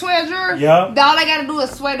 12, you get 12 jurors? Yep. All they gotta do is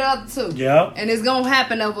sway the other 2. Yep. And it's gonna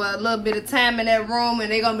happen over a little bit of time in that room,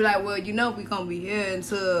 and they gonna be like, well, you know, we gonna be here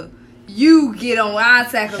until you get on our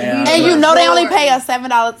side. Yeah. And you know they only pay us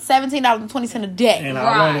 $17.20 a day. And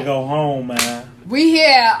I want to go home, man. We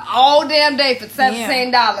here all damn day for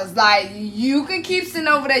 $17. Like, you can keep sitting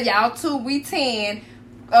over there, y'all 2, we 10.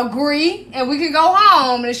 Agree, and we can go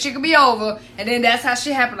home, and the shit can be over. And then that's how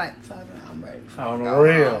shit happen. Like, fuck it, I'm ready. On the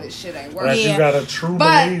real. This shit ain't That working. you got a true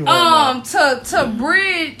But believer. to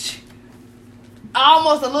bridge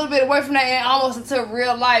almost a little bit away from that and almost into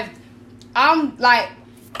real life, I'm like,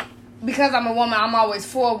 because I'm a woman, I'm always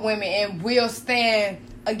for women and will stand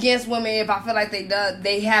against women if I feel like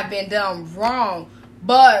they have been done wrong.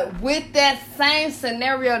 But with that same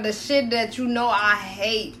scenario, the shit that you know I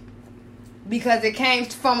hate, because it came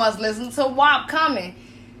from us listening to WAP coming,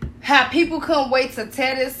 how people couldn't wait to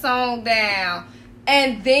tear this song down.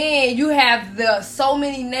 And then you have so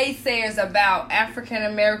many naysayers about African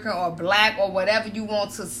American or black or whatever you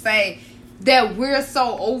want to say, that we're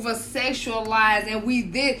so over sexualized, and we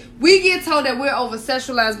get told that we're over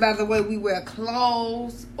sexualized by the way we wear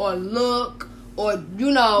clothes or look, or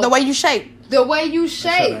the way you shape. The way you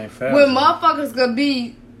shape. ain't fair, when man. motherfuckers gonna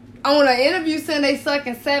be on an interview saying they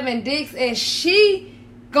sucking 7 dicks, and she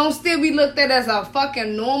gonna still be looked at as a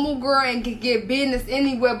fucking normal girl and can get business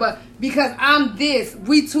anywhere, but because I'm this,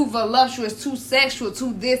 we too voluptuous, too sexual,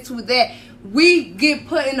 too this, too that, we get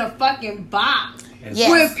put in a fucking box.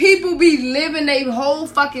 Yes. When people be living their whole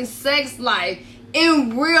fucking sex life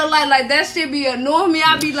in real life, like that shit be annoying me.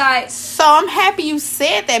 I be like, So I'm happy you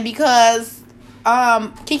said that, because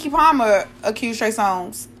Keke Palmer accused Trey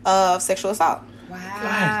Songz of sexual assault. wow.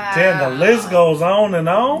 God damn, the list goes on and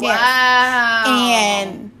on. Yes. Wow.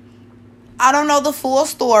 And I don't know the full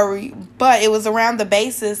story, but it was around the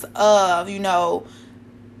basis of,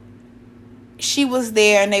 she was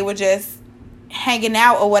there and they were just hanging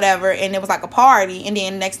out or whatever, and it was like a party, and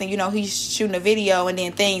then next thing you know, he's shooting a video, and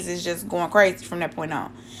then things is just going crazy from that point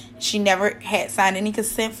on. She never had signed any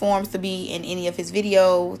consent forms to be in any of his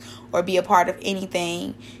videos or be a part of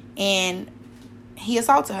anything, and he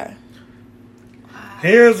assaulted her.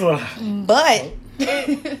 Here's what. But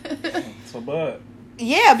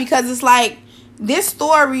yeah, because it's like this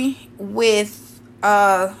story with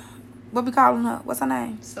what we calling her? What's her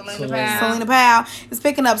name? Selena Powell is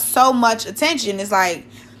picking up so much attention. It's like,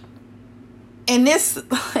 and this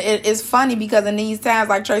it is funny because in these times,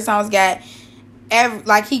 like Trey Songz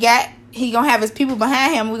he gonna have his people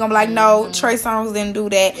behind him. We're gonna be like, no, Trey Songz didn't do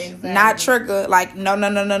that. Exactly. Not Trigger. Like, no.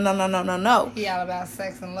 He all about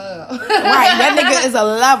sex and love. Right, that nigga is a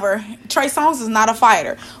lover. Trey Songz is not a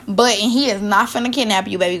fighter, and he is not finna kidnap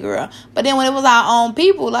you, baby girl. But then when it was our own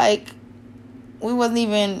people, like, we wasn't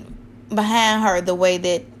even behind her the way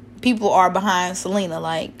that people are behind Selena.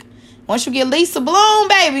 Like, once you get Lisa Bloom,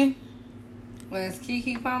 baby. Was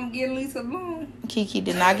Keke Palmer getting Lisa Bloom? Keke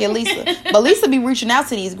did not get Lisa, but Lisa be reaching out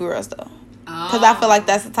to these girls though, because I feel like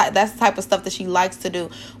that's the type of stuff that she likes to do.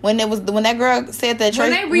 When that girl said that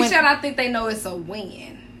when they reach out, I think they know it's a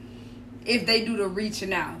win if they do the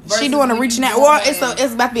reaching out. She doing the reaching out. Well,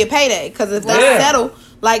 it's about to be a payday, because if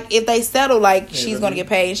they settle, she's gonna get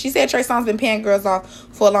paid. She said Trey Songz been paying girls off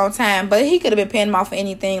for a long time, but he could have been paying them off for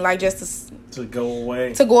anything, like just to go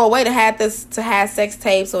away, to have sex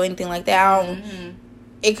tapes or anything like that.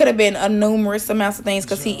 It could have been a numerous amounts of things,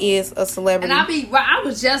 because he is a celebrity. And I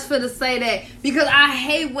was just finna say that, because I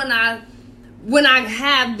hate when I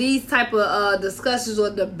have these type of discussions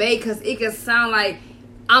or debate, because it can sound like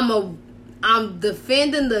I'm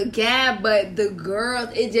defending the guy, but the girls,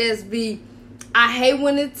 it just be, I hate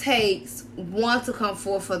when it takes one to come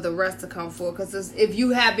forth for the rest to come forth, because if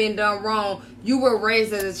you have been done wrong, you were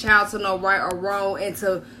raised as a child to know right or wrong, and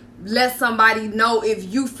to let somebody know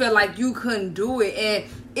if you feel like you couldn't do it. And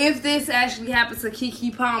if this actually happened to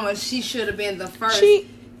Keke Palmer, she should have been the first.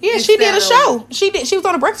 Yeah, she did a show. She was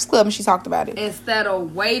on the Breakfast Club and she talked about it. Instead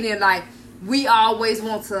of waiting, like, we always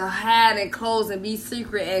want to hide and close and be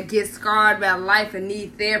secret and get scarred about life and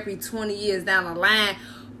need therapy 20 years down the line.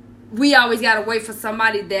 We always got to wait for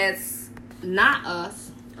somebody that's not us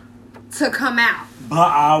to come out. But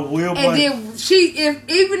I will. And then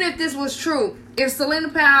even if this was true, if Selena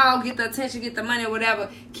Powell get the attention, get the money or whatever,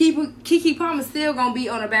 Keke Palmer still gonna be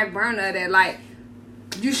on the back burner of that. Like,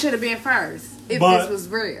 you should have been first if this was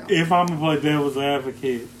real. If I'm gonna play devil's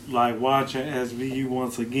advocate, like watching SVU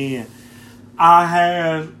once again, I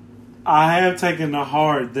have taken to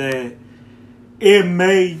heart that it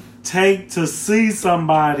may take to see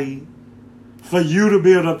somebody for you to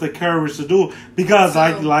build up the courage to do it. Because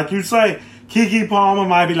like you say, Keke Palmer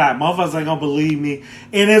might be like, motherfuckers ain't gonna believe me.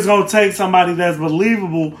 And it's gonna take somebody that's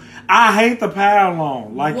believable. I hate the pile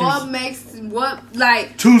on. Like,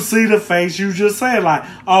 to see the face you just said, like,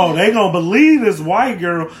 oh, they gonna believe this white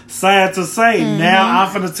girl, sad to say. Now I'm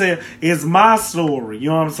finna tell it's my story. You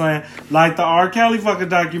know what I'm saying? Like the R. Kelly fucking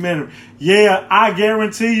documentary. Yeah, I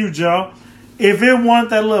guarantee you, Joe, if it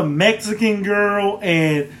wasn't that little Mexican girl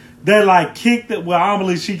and they like kicked it, well, I don't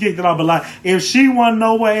believe she kicked it off, but like if she wasn't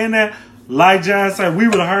nowhere in there, like John said, we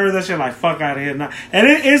would have heard that shit like, fuck out of here now. And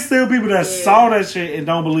it's still people that saw that shit and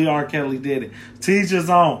don't believe R. Kelly did it. Teach his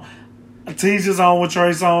own with Trey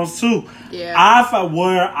Songz too. Yeah.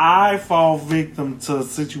 Where I fall victim to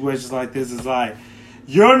situations like this is like,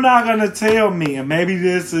 you're not going to tell me, and maybe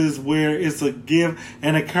this is where it's a gift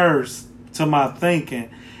and a curse to my thinking,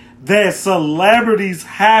 that celebrities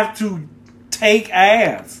have to take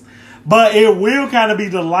ass. But it will kind of be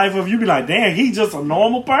the life of you. Be like, damn, he's just a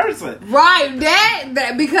normal person. Right.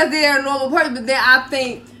 That because they're a normal person. But then I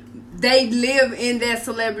think they live in that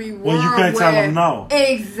celebrity world. Well, you can't tell them no.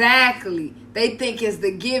 Exactly. They think it's the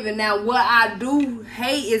given. Now, what I do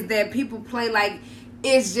hate is that people play like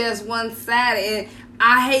it's just one-sided. And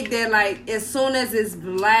I hate that, like, as soon as it's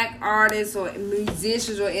black artists or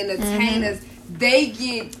musicians or entertainers, they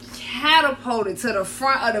get catapulted to the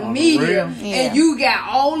front of the media, and you got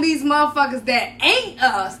all these motherfuckers that ain't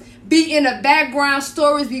us be in the background,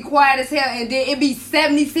 stories be quiet as hell, and then it be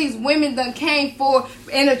 76 women done came for,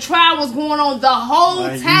 and the trial was going on the whole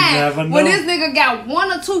time. When this nigga got one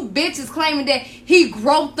or two bitches claiming that he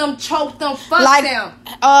groped them, choked them, fucked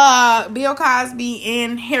them. Bill Cosby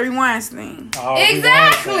and Harry Weinstein.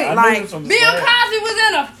 Exactly. Like, Bill Cosby was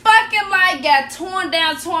in a fucking, like, got torn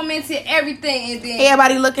down, tormented, everything, and then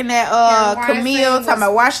everybody looking at Camille talking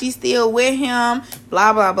about why she's still with him,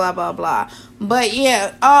 blah blah blah blah blah. But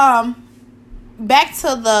yeah, back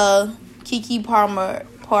to the Keke Palmer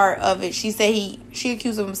part of it. She said she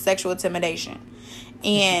accused him of sexual intimidation,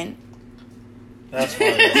 and that's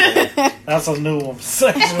funny. That's a new one.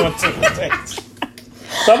 Sexual intimidation.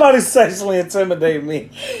 Somebody sexually intimidate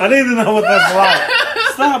me. I need to know what that's like.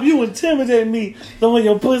 Stop! You intimidate me. Throwing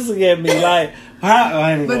your pussy at me like.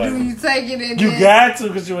 Anyway. But do you take it in? You got to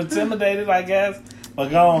because you intimidated, I guess. But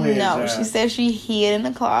go on here. No, she said she hid in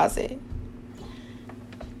the closet.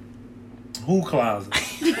 Who closet?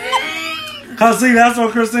 Cause see, that's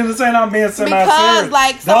what Christina said. I'm being semi-serious.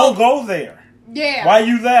 Like, don't go there. Yeah. Why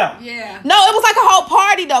you there? Yeah. No, it was like a whole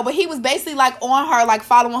party though, but he was basically like on her, like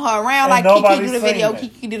following her around, and like Keke do the video,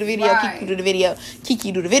 Keke do the video, right. Keke do the video,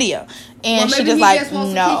 Keke do the video, and she just like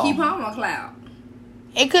no. Keke Palmer cloud.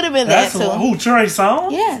 It could have been that too. Who, Trey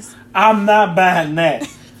Songz? Yes. I'm not buying that.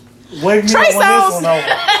 Wake me Trey up when Songz. this one over.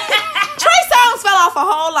 Trey Songz fell off a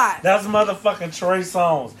whole lot. That's motherfucking Trey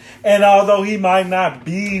Songz. And although he might not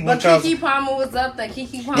be, but Keke Palmer was up there.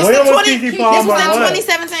 Keke Palmer. Where was Keke Palmer? This was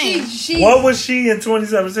in 2017. What was she in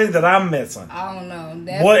 2017 that I'm missing? I don't know.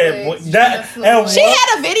 She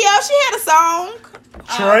had a video. She had a song.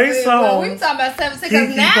 Trey Songz. We talking about 17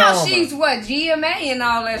 because now Palmer. She's what, GMA and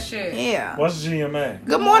all that shit. Yeah. What's GMA?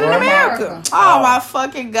 Good Morning America. Oh my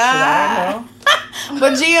fucking god.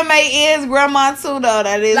 But GMA is grandma too though.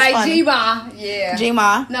 That is like funny. G-Ma. Yeah.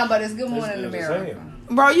 G-Ma. No, but it's Good Morning America.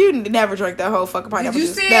 Bro, you never drank that whole fucking pineapple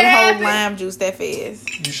juice. That whole lime juice that fizz.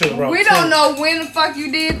 You should have brought We don't know when the fuck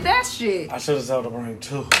you did that shit. I should have told her to bring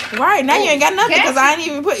two. Right, now you ain't got nothing because I ain't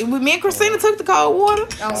even put... Me and Christina took the cold water.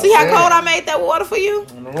 Oh, see how cold I made that water for you?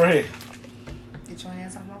 On the red. Get your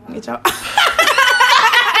hands off my water. Get your...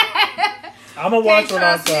 I'm going to watch what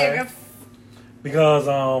I say. Because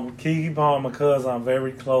Keke Palmer, because I'm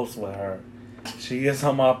very close with her. She is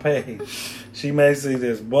on my page. She may see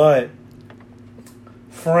this, but...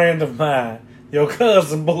 friend of mine, your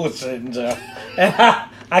cousin bullshitting, Joe. And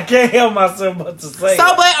I can't help myself but to say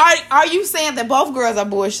so, but are you saying that both girls are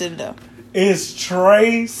bullshitting though? It's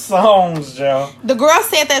Trey Songz, Joe. The girl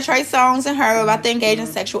said that Trey Songz and her about to engage in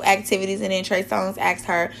sexual activities, and then Trey Songz asked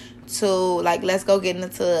her to, like, let's go get in the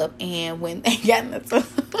tub. And when they got in the tub,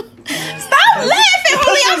 stop laughing,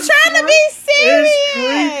 Holly. I'm trying to be serious.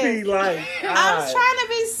 It's creepy, like. I'm trying to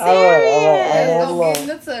be serious.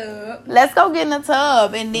 Let's go get in the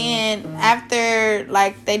tub. And then after,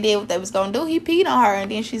 like, they did what they was gonna do, he peed on her. And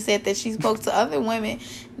then she said that she spoke to other women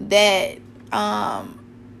that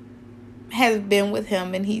has been with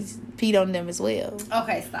him, and he's peed on them as well.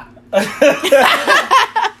 Okay, stop.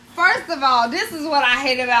 First of all, this is what I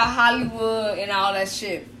hate about Hollywood and all that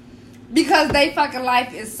shit. Because they fucking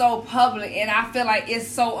life is so public, and I feel like it's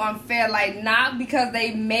so unfair. Like, not because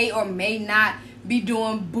they may or may not be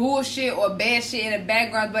doing bullshit or bad shit in the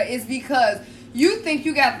background, but it's because you think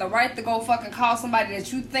you got the right to go fucking call somebody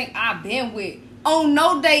that you think I've been with. On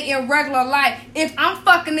no day in regular life, if I'm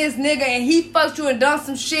fucking this nigga and he fucked you and done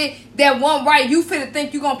some shit that wasn't right, you finna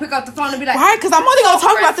think you gonna pick up the phone and be like, right, because I'm only gonna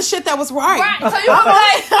talk about the shit that was right. Right, so you gonna be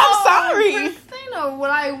like, I'm sorry. Christina,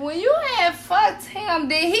 like, when you had fucked him,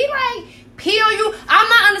 did he like pee on you? I'm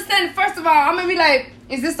not understanding. First of all, I'm gonna be like,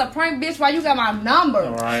 is this a prank, bitch? Why you got my number?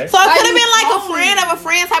 Right. So it could have been like a friend of a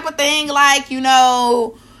friend type of thing, like, you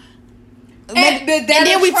know. And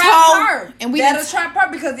then we told her. And that'll trap her,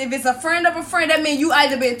 because if it's a friend of a friend, that means you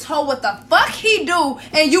either been told what the fuck he do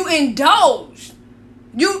and you indulged.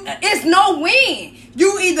 It's no win.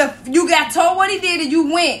 You got told what he did and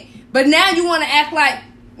you went. But now you want to act like,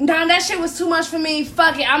 nah, that shit was too much for me.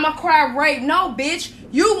 Fuck it, I'ma cry rape. No, bitch.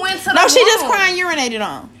 You went to the No, she room. just crying urinated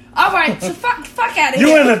on. All right, so fuck out of here.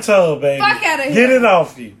 You in the tub, baby. Fuck out of here. Get it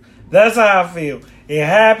off you. That's how I feel. It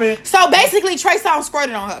happened. So basically, Trey Songz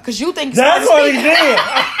squirted on her because you think that's what he did.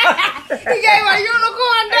 He gave her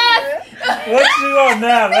unicorn dust. What you on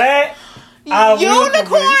now? That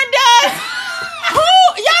unicorn dust. Who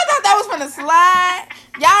y'all thought that was finna slide?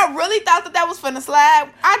 Y'all really thought that was finna slide?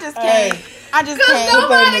 I just can't. Cause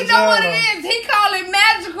nobody know what it is. He call it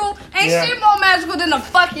magical. Ain't shit more magical than a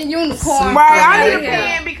fucking unicorn. Right, I need a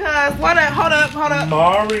pen because hold up.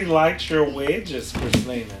 Mari likes your wedges,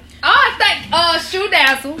 Christina. I think Shoe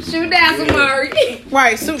Dazzle, Mari.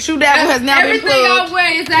 Right, Shoe Dazzle has now been Everything plugged. I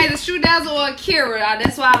wear is either Shoe Dazzle or Akira.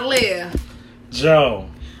 That's why I live. Joe,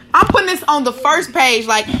 I'm putting this on the first page,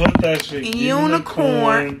 like put that shit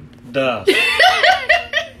unicorn dust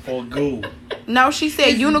or goo. No, she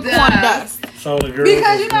said unicorn dust. So the girl,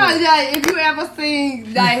 because you know, like, if you ever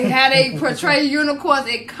seen like how they portray unicorns,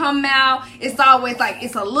 it come out. It's always like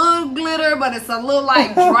it's a little glitter, but it's a little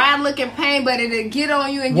like dry looking paint, but it'll get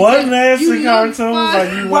on you and you what nasty cartoons are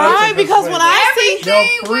you watching? Right, because when I see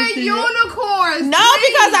everything with unicorns, no,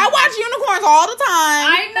 because I watch unicorns all the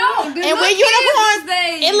time. I know, and with unicorns,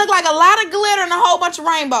 it look like a lot of glitter and a whole bunch of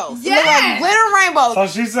rainbows. Yeah, it look like glitter and rainbows. So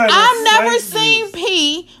she said, I've never seen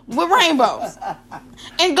pee with rainbows.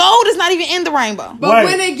 And gold is not even in the rainbow. But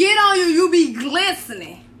when it get on you, you be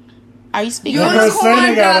glistening. Are you speaking? Because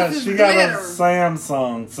Unicorn she got a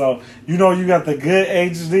Samsung, so you know you got the good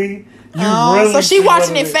HD. So she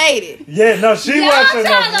watching it faded. Yeah, no, she watching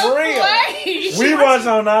the real. We watch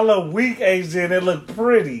on our little weak HD and it look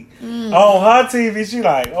pretty. On her TV, she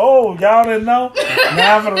like, oh, y'all didn't know?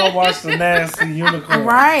 Now I'm gonna go watch the nasty unicorn.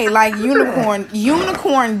 Right, like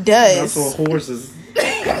unicorn does. That's what horses.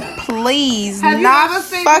 Please, have not you ever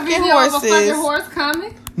seen fucking the video horses. of a fucking horse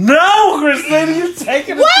coming? No, Christina, you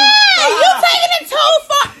taking it What? too far. You taking it too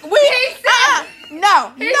far?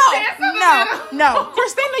 No.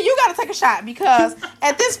 Christina, you gotta take a shot because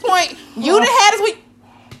at this point, you done had us.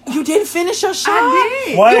 You didn't finish your shot. I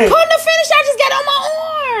did. Wait. You couldn't have finished. I just got on my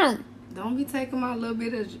arm. Don't be taking my little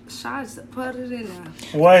bit of shots to put it in there.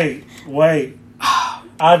 Wait.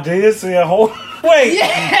 I did see a horse. Wait.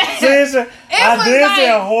 Yeah. Seriously, I was did like- see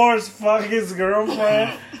a horse fuck his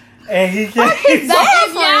girlfriend. And he can't. Like, if y'all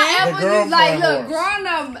ever girlfriend like, look, horse. growing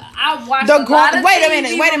up, I watched a lot of Wait a TV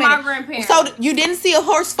minute. with my grandparents. So you didn't see a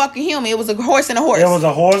horse fucking human. It was a horse and a horse. It was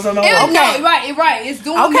a horse and a horse. Okay. No, right. It's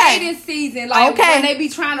doing mating season. Like when they be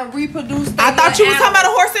trying to reproduce. I thought you was talking about a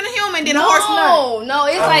horse and a human, then a horse and a No,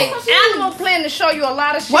 it's like Animal Planet to show you a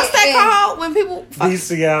lot of shit. What's that called when people fuck?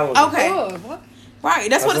 Bestiality. Okay. Right,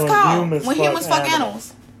 that's what it's called. When humans fuck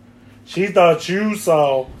animals. She thought you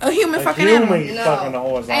saw a human fucking human animal. fucking a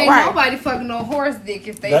horse. Ain't Right. nobody fucking no horse dick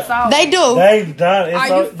if they saw They it. do. They've done it. Are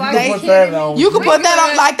So you you fucking can put kidding that me? on. You can put that on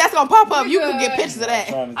could- like that's gonna pop up. we You can could- get pictures of that.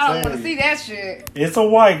 I'm trying to I don't tell want to you. see that shit. It's a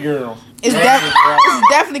white girl. It's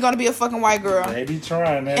definitely gonna be a fucking white girl. They be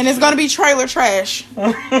trying that. And it's gonna be trailer trash.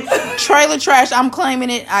 Trailer trash. I'm claiming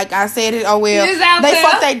it. Like I said it. Oh well. It's out They there.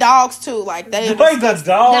 fuck their dogs too. Like they. Like the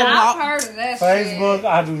dog. Nah, I've heard of that Facebook, shit.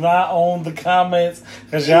 I do not own the comments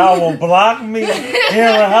because y'all will block me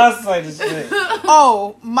hearing her say the shit.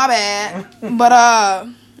 Oh my bad. But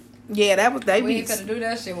yeah, that was they We ain't beats. finna do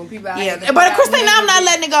that shit when people out Yeah, here that but put Christina, out I'm not nigga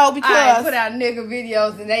letting it go I because put out nigga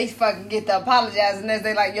videos and they fucking get to apologize and then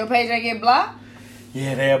they like your page ain't get blocked.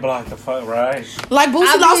 Yeah, they'll block the fuck, right? like Boosie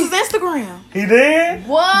I lost mean- his Instagram. He did?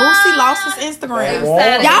 What? Boosie lost his Instagram.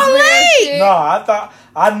 What? Y'all late. No,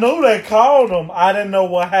 I knew they called him. I didn't know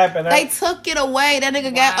what happened. They took it away. That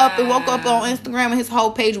nigga got up and woke up on Instagram and his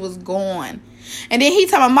whole page was gone. And then he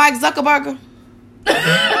talking about Mike Zuckerberg.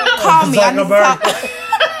 Call me.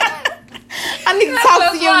 I need to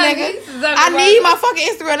talk to you, nigga. I need my fucking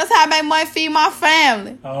Instagram. That's how I make money, feed my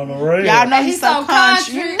family. On the real. Y'all know he's so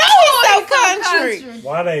country. No, he's so country.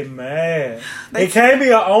 Why they mad? It can't be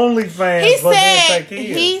an OnlyFans. He but then said, take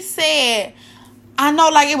it. he said, I know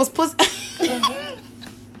like it was pussy.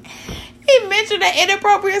 He mentioned the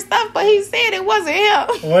inappropriate stuff, but he said it wasn't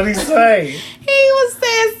him. What'd he say? He was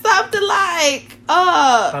saying something like,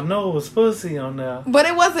 I know it was pussy on there. but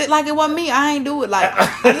it wasn't like it wasn't me. I ain't do it. Like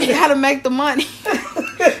I just gotta make the money.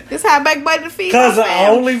 This how I make money to feed my 'Cause the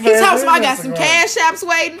family. He OnlyFans talks about I is got some Instagram. cash apps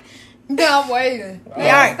waiting. No, I'm waiting.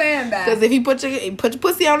 Yeah, Stand by. because if you put your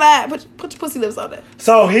pussy on that, put your pussy lips on that.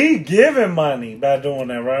 So he giving money by doing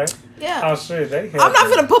that, right? Yeah. Oh shit, they I'm not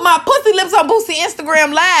helping. finna put my pussy lips on Boosie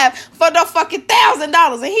Instagram live for the fucking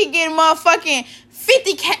 $1,000 and he getting motherfucking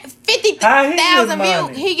 50,000 How he getting views.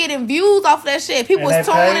 money? He getting views off that shit. People And was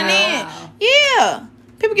they pay tuning him? in. Yeah.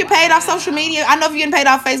 People get paid off social media. I know if you're getting paid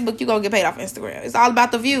off Facebook, you're gonna get paid off Instagram. It's all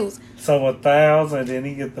about the views. So 1,000, then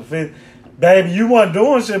he get the 50. Baby, you wasn't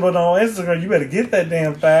doing shit, but on Instagram, you better get that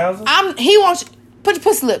damn 1,000. He wants put your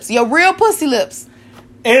pussy lips, your real pussy lips,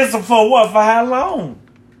 It's for what? For how long?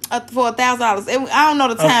 for $1,000. I don't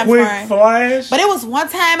know the A time quick frame. flash? But it was one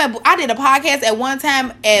time I did a podcast at one time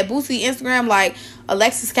at Boosie Instagram. Like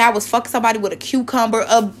Alexis Sky was fucking somebody with a cucumber.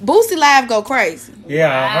 Boosie live go crazy. Yeah,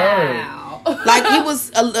 I heard. Wow. Like he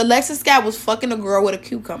was Alexis Sky was fucking a girl with a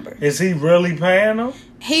cucumber. Is he really paying them?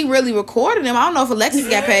 He really recorded him. I don't know if Alexis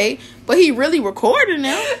got paid, but he really recorded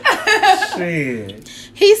him. Shit.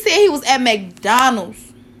 He said he was at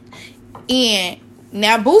McDonald's, and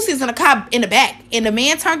now Boosie's in a car in the back, and the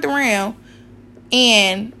man turned around,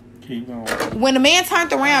 and Keep going. when the man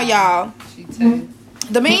turned around, y'all. She tell you.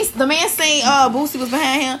 The man seen Boosie was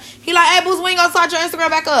behind him. He like, hey Boosie, we ain't gonna start your Instagram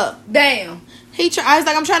back up. Damn. I was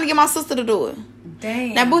like, I'm trying to get my sister to do it.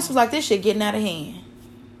 Damn. Now Boosie was like, this shit getting out of hand.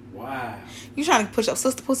 Wow. You trying to push your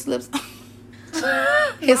sister pussy lips?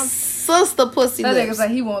 His sister pussy That nigga lips. say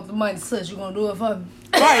he wants the money, sis. You gonna do it for me?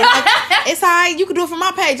 Right. Like, it's alright, you can do it from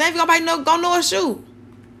my page. I ain't even gonna go know a shoe.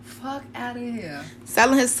 Fuck out of here.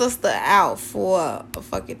 Selling his sister out for a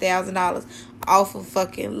fucking $1,000 off of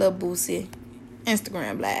fucking Lil Boosie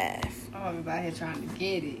Instagram live. I'm about here trying to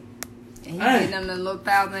get it. And he getting them the little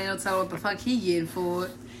 $1,000. They don't tell what the fuck he getting for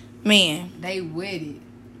it. Man. They with it.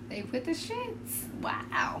 They with the shits.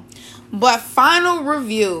 Wow. But final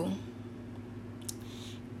review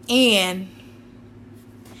and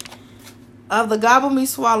of the Gobble Me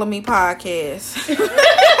Swallow Me podcast.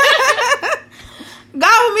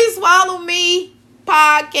 Gobble Me Swallow Me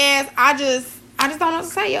podcast. I just don't know what to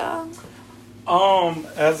say, y'all.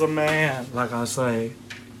 As a man, like I say,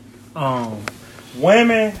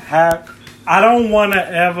 women have. I don't want to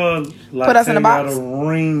ever like Put us in a tell box. y'all to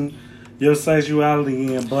ring your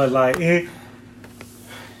sexuality in, but like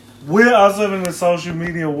we're us living in the social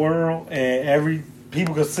media world, and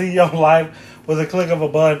people can see your life with a click of a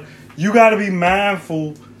button. You got to be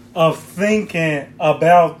mindful of thinking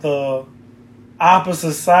about the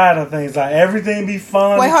opposite side of things. Like everything be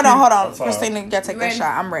fun. Wait, hold on. I'm sorry. Christina, you gotta take that Ready?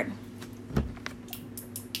 shot. I'm ready.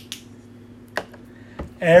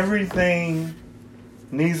 Everything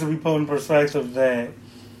needs to be put in perspective that,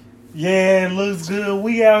 yeah, it looks good.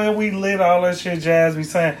 We out here, we lit, all that shit Jazz be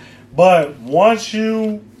saying. But once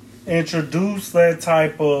you introduce that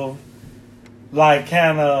type of, like,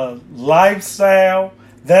 kind of lifestyle,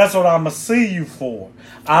 that's what I'm going to see you for.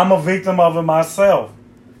 I'm a victim of it myself.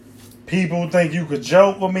 People think you could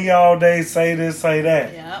joke with me all day, say this, say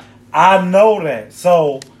that. Yep. I know that.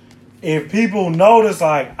 So if people notice,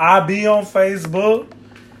 like, I be on Facebook,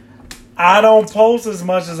 I don't post as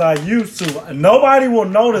much as I used to. Nobody will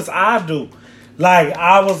notice I do. Like,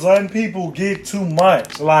 I was letting people get too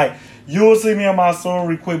much. Like, you'll see me on my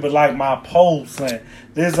story quick, but like my posts and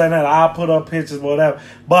this and that, I'll put up pictures, whatever.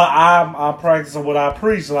 But I'm practicing what I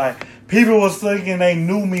preach. Like, people was thinking they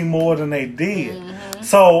knew me more than they did.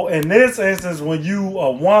 So in this instance, when you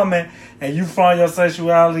a woman and you find your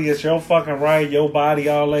sexuality, it's your fucking right, your body,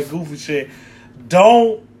 all that goofy shit.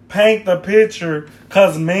 Don't paint the picture,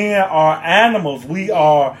 because men are animals. We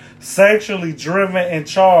are sexually driven and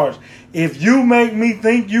charged. If you make me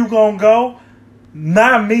think you gonna go,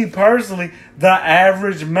 not me personally, the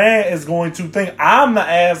average man is going to think I'm the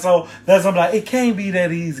asshole. That's I'm like, it can't be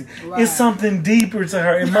that easy. Right. It's something deeper to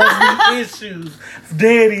her. It must be issues,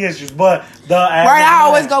 daddy issues. But the average I man,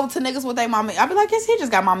 always go to niggas with their mama. I be like, yes, he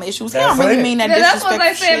just got mama issues. He don't really mean that that's disrespectful what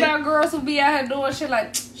they say shit. about girls who be out here doing shit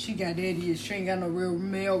like, she got daddy issues. She ain't got no real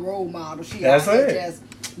male role model. She that's out here it. just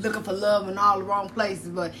looking for love in all the wrong places.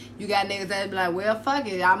 But you got niggas that be like, well, fuck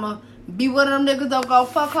it, I'ma be one of them niggas that go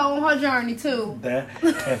fuck her on her journey too. That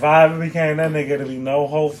if I ever became that nigga, there'd be no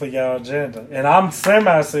hope for y'all gender. And I'm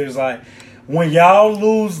semi-serious. Like, when y'all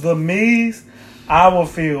lose the me's, I will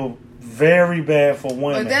feel very bad for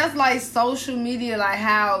women. But that's like social media, like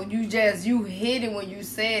how you hit it when you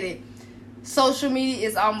said it. Social media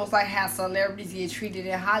is almost like how celebrities get treated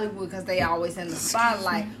in Hollywood because they always in the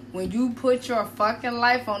spotlight. When you put your fucking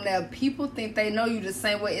life on there, people think they know you the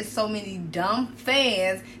same way. It's so many dumb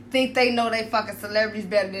fans think they know they fucking celebrities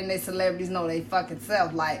better than they celebrities know they fucking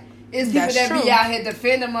self. Like, it's people that be out here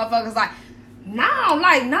defending motherfuckers like,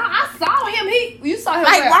 I saw him. You saw him.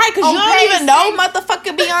 Like, right, because you don't even know 6?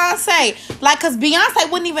 motherfucking Beyonce. Like, because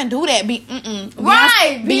Beyonce wouldn't even do that.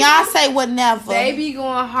 Right. Beyonce would never. They be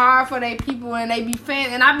going hard for their people and they be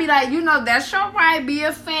fans. And I be like, that's your right. Be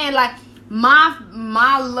a fan. Like,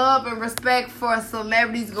 my love and respect for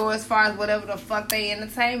celebrities go as far as whatever the fuck they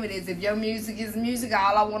entertainment is. If your music is music,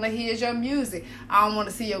 all I want to hear is your music. I don't want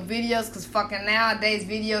to see your videos because fucking nowadays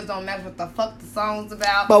videos don't match what the fuck the song's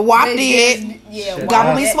about. But WAP did. Yeah,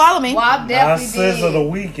 Gobble me, swallow me. WAP definitely did. of the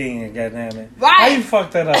weekend, goddamn Right. How you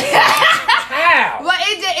fucked that up? How? But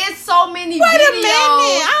it's so many Wait videos. a minute.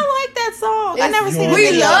 I like that song. I never seen the We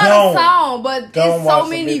video. love the song, but Don't it's so watch the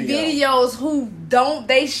many video. videos who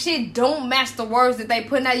don't match the words that they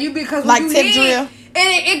putting out. You because Like when you Tip hear Drill.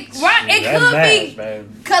 it, it could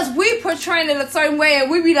be because we portraying it a certain way,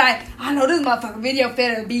 and we be like, I know this motherfucking video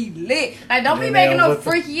finna be lit. Like, don't be making no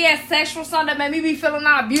freaky ass sexual song that make me be feeling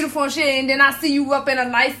all beautiful and shit, and then I see you up in a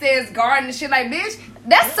nice ass garden and shit. Like, bitch,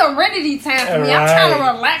 that's serenity time for me. I'm trying to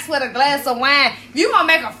relax with a glass of wine. If you gonna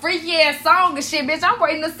make a freaky ass song and shit, bitch, I'm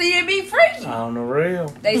waiting to see it be freaky. On the real.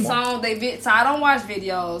 So I don't watch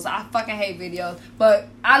videos. I fucking hate videos. But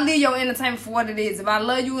I live your entertainment for what it is. If I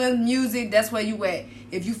love you in music, that's where you at.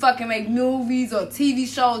 If you fucking make movies or TV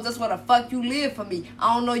shows, that's where the fuck you live for me.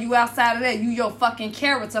 I don't know you outside of that. You your fucking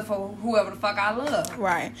character for whoever the fuck I love.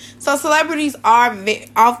 Right. So celebrities are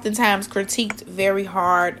oftentimes critiqued very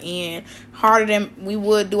hard and harder than we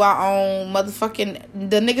would do our own motherfucking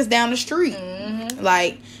the niggas down the street. Mm-hmm.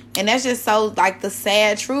 Like, and that's just so like the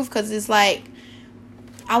sad truth, because it's like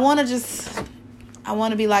I want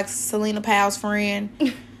to be like Selena Powell's friend.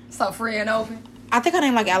 So free and open. I think her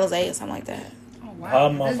name like Alizé or something like that. Her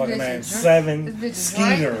motherfucking name, Seven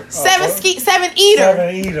Skeeter. Seven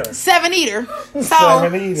Eater. So, Seven Eater.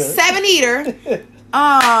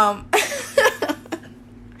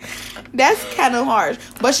 That's kind of harsh.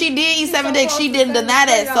 But she did eat 7 dicks. She didn't deny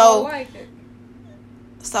that.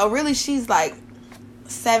 So really, she's like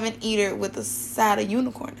 7 Eater with a side of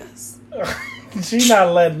unicorn dust. She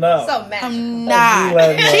not letting up. So mad. I'm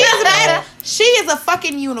not. She is a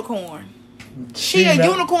fucking unicorn. She a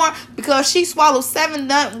unicorn because she swallowed 7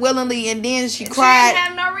 nuts willingly and then she cried. She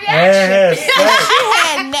didn't have no reaction.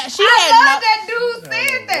 She had that dude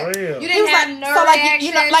said that. Real. You didn't have no so like reaction.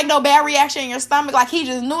 you know, like no bad reaction in your stomach. Like he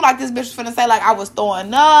just knew like this bitch was finna say like I was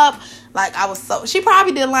throwing up. Like I was so. She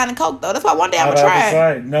probably did a line of coke though. That's why one day I'm gonna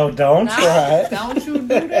try. No, don't try. Don't you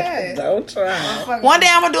do that. Don't try. One day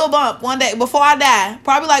I'm gonna do a bump. One day before I die.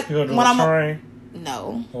 Probably like You gonna do when a I'm train?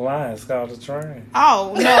 No. Why? It's called a train.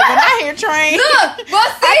 Oh no! When I hear train, Look, but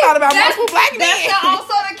see, I thought about multiple black men. That's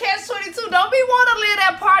also the catch-22. Don't be want to live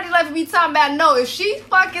that party life and be talking about no. If she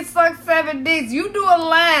fucking sucks 7 dicks, you do a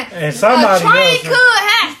line. And somebody a train else- could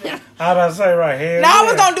happen. How'd I say right here? Now I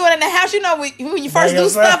was gonna do it in the house. You know, when you first do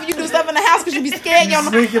stuff, you do stuff in the house because you be scared. You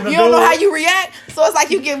don't know how you react. So it's like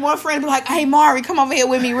you get one friend and be like, "Hey, Mari, come over here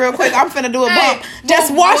with me real quick. I'm finna do a bump.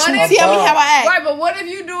 Just watch me. Tell me how I act." Right, but what if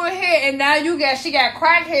you do it here and now she got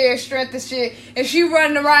crack hair strength and shit, and she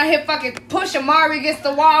running around here fucking pushing Mari against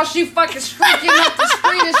the wall. She fucking streaking up the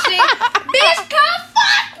street and shit. Bitch, come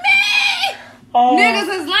fuck me. Niggas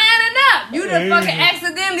is lining up. You done fucking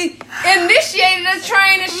accidentally initiated a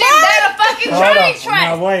train and shit. That a fucking train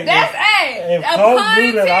track. Now, wait, That's if a Coke pun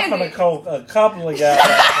do that, I'm intended. gonna coke a couple of guys.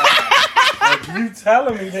 Like, you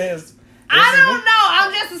telling me this, I don't know.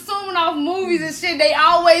 I'm just assuming off movies and shit. They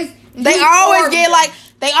always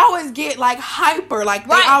get like hyper. Like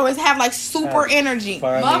they always have like super energy.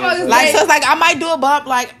 Like so it's like I might do a bump.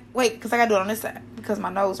 Like wait, because I gotta do it on this side. Because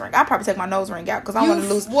my nose ring. I'll probably take my nose ring out because I don't want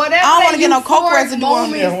to lose. I don't want to get no coke residue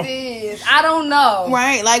on me. I don't know.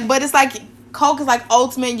 Right. Like, but it's like coke is like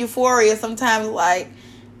ultimate euphoria. Sometimes, like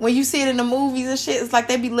when you see it in the movies and shit, it's like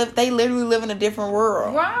they literally live in a different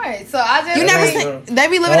world. Right. So I just they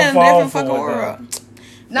be living in a different fucking world.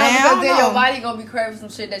 No, because then your body gonna be craving some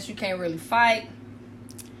shit that you can't really fight.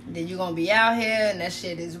 Then you gonna be out here and that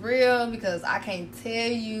shit is real because I can't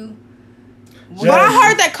tell you. But I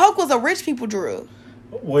heard that coke was a rich people drug.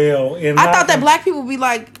 Well, I thought that black people be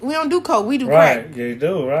like, we don't do coke, we do crack. Right, you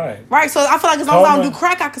do, right. Right, so I feel like as long as I don't do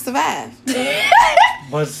crack, I can survive.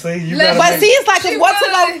 But see, it's like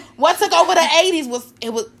what took over the 80s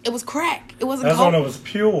was crack. It wasn't that's coke. when it was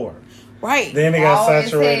pure. Right. Then it got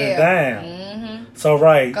saturated down. Mm-hmm. So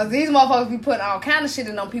right. Because these motherfuckers be putting all kind of shit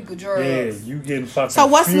in on people's drugs. Yeah, you getting fucking. So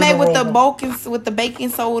what's made with the baking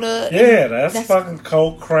soda? Yeah, that's fucking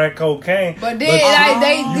coke, crack, cocaine. But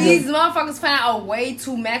then these motherfuckers find a way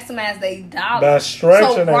to maximize their dollar. By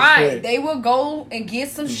stretching that shit. They will go and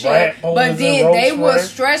get some shit, but then they will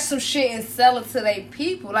stretch some shit and sell it to their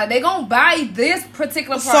people. Like they gonna buy this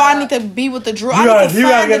particular product. So I need to be with the drug. You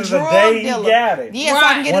gotta get it the day he got it. Yeah, so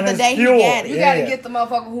I can get it the day he got it. You gotta get the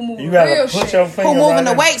motherfucker who moving real real put shit. Your finger who moving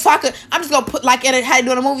the weight. So I'm just gonna put like how they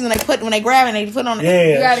do in the movies when they grab it and they put it on.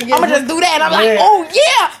 Yeah. I'm gonna just do that and I'm like, oh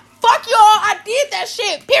yeah, fuck y'all, I did that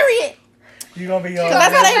shit. Period. You gonna be on.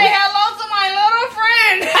 That's how they say hello to my little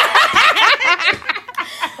friend.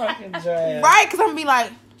 Fucking jazz. Right? Because I'm gonna be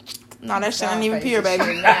like, no, that shit ain't even pure,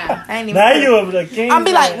 baby. I ain't even. Now you over the king. I'm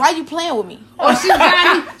be like, why you playing with me? Or she's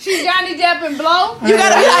Johnny Depp and blow. You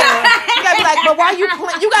gotta be like, but why you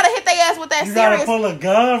playing? You gotta hit their ass with that you serious. You gotta pull a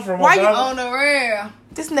gun from. Why you on the real?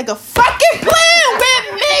 This nigga fucking playing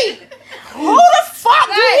with me. Who the fuck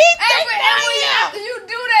do he think after you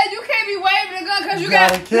do that, you can't be waving the gun because you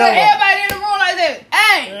got everybody in the room like that.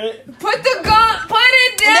 Hey, put the gun, put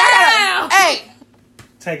it down. Hey,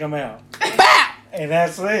 take him out. Bow. And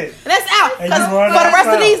that's it. That's out. For the rest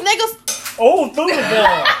of these niggas. Oh, through the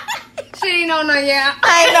gun. She ain't know nothing yet.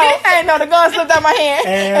 I ain't know. The gun slipped out my hand.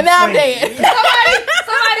 And now I'm dead.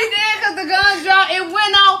 Somebody dead because the gun dropped. It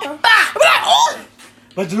went off.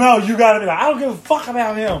 But you know, you gotta be like, I don't give a fuck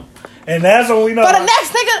about him. And that's when we know. For the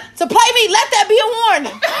next nigga to play me, let that be a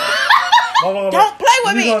warning. Don't play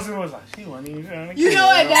with me. She wasn't even trying to you know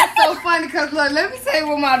what? That's so funny because look, let me tell you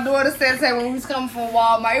what my daughter said when we was coming from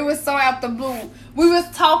Walmart. It was so out the blue. We was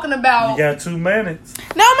talking about. You got 2 minutes.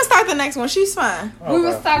 No, I'm gonna start the next one. She's fine. We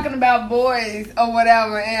was talking about boys or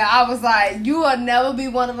whatever, and I was like, "You will never be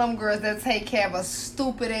one of them girls that take care of a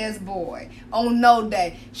stupid ass boy on no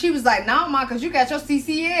day." She was like, "Nah, ma, cause you got your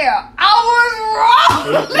CCL." I was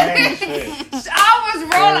rolling.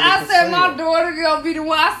 I said, "My daughter gonna be the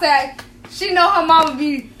one." I said, "She know her mama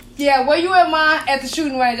be." Yeah, where you at, Mom? At the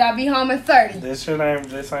shooting range. I'll be home at 30. This ain't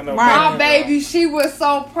no. My baby, she was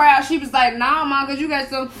so proud. She was like, "Nah, Mom, cause you got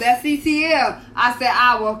that CCL." I said,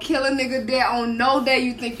 "I will kill a nigga dead on no day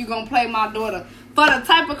you think you gonna play my daughter." For the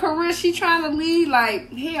type of career she trying to lead,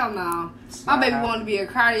 like, hell no. My baby want to be a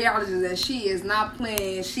cardiologist and she is not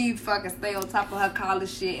playing. She fucking stay on top of her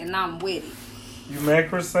college shit and I'm with it. You met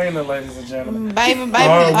Christina, ladies and gentlemen. Baby.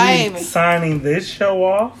 Are we signing this show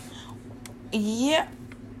off? Yeah.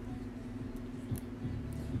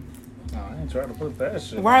 Try to put that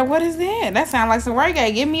shit. Right, what is that? That sounds like some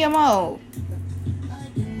reggae. Give me a mode.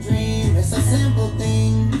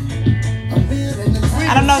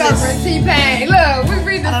 I don't know this. T-Pain. Look, we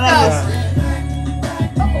read the stuff.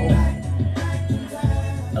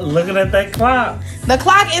 Looking at that clock. The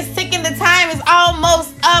clock is ticking. The time is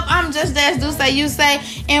almost up. I'm just as do say you say.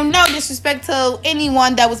 And no disrespect to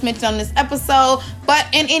anyone that was mentioned on this episode. But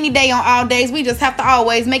in any day on all days, we just have to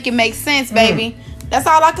always make it make sense, baby. That's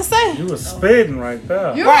all I can say. You was spitting right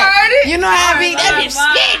there. You heard it. You know how I be. That bitch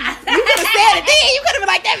spitting. You could have said it then. You could have been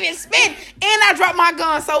like, that bitch spitting. And I dropped my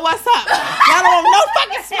gun, so what's up? Y'all don't want no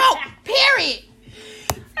fucking smoke. Period.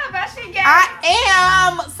 I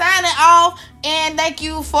am signing off. And thank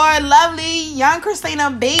you for lovely young Christina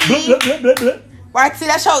B. Right, see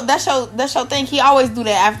that show thing. He always do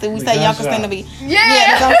that after we say young Christina B.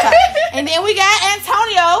 Yeah. And then we got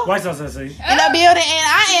Antonio White Sauce SC in the building, and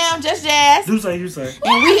I am Just Jazz. You say.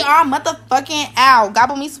 And we are motherfucking out.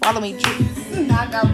 Gobble me, swallow me, juice.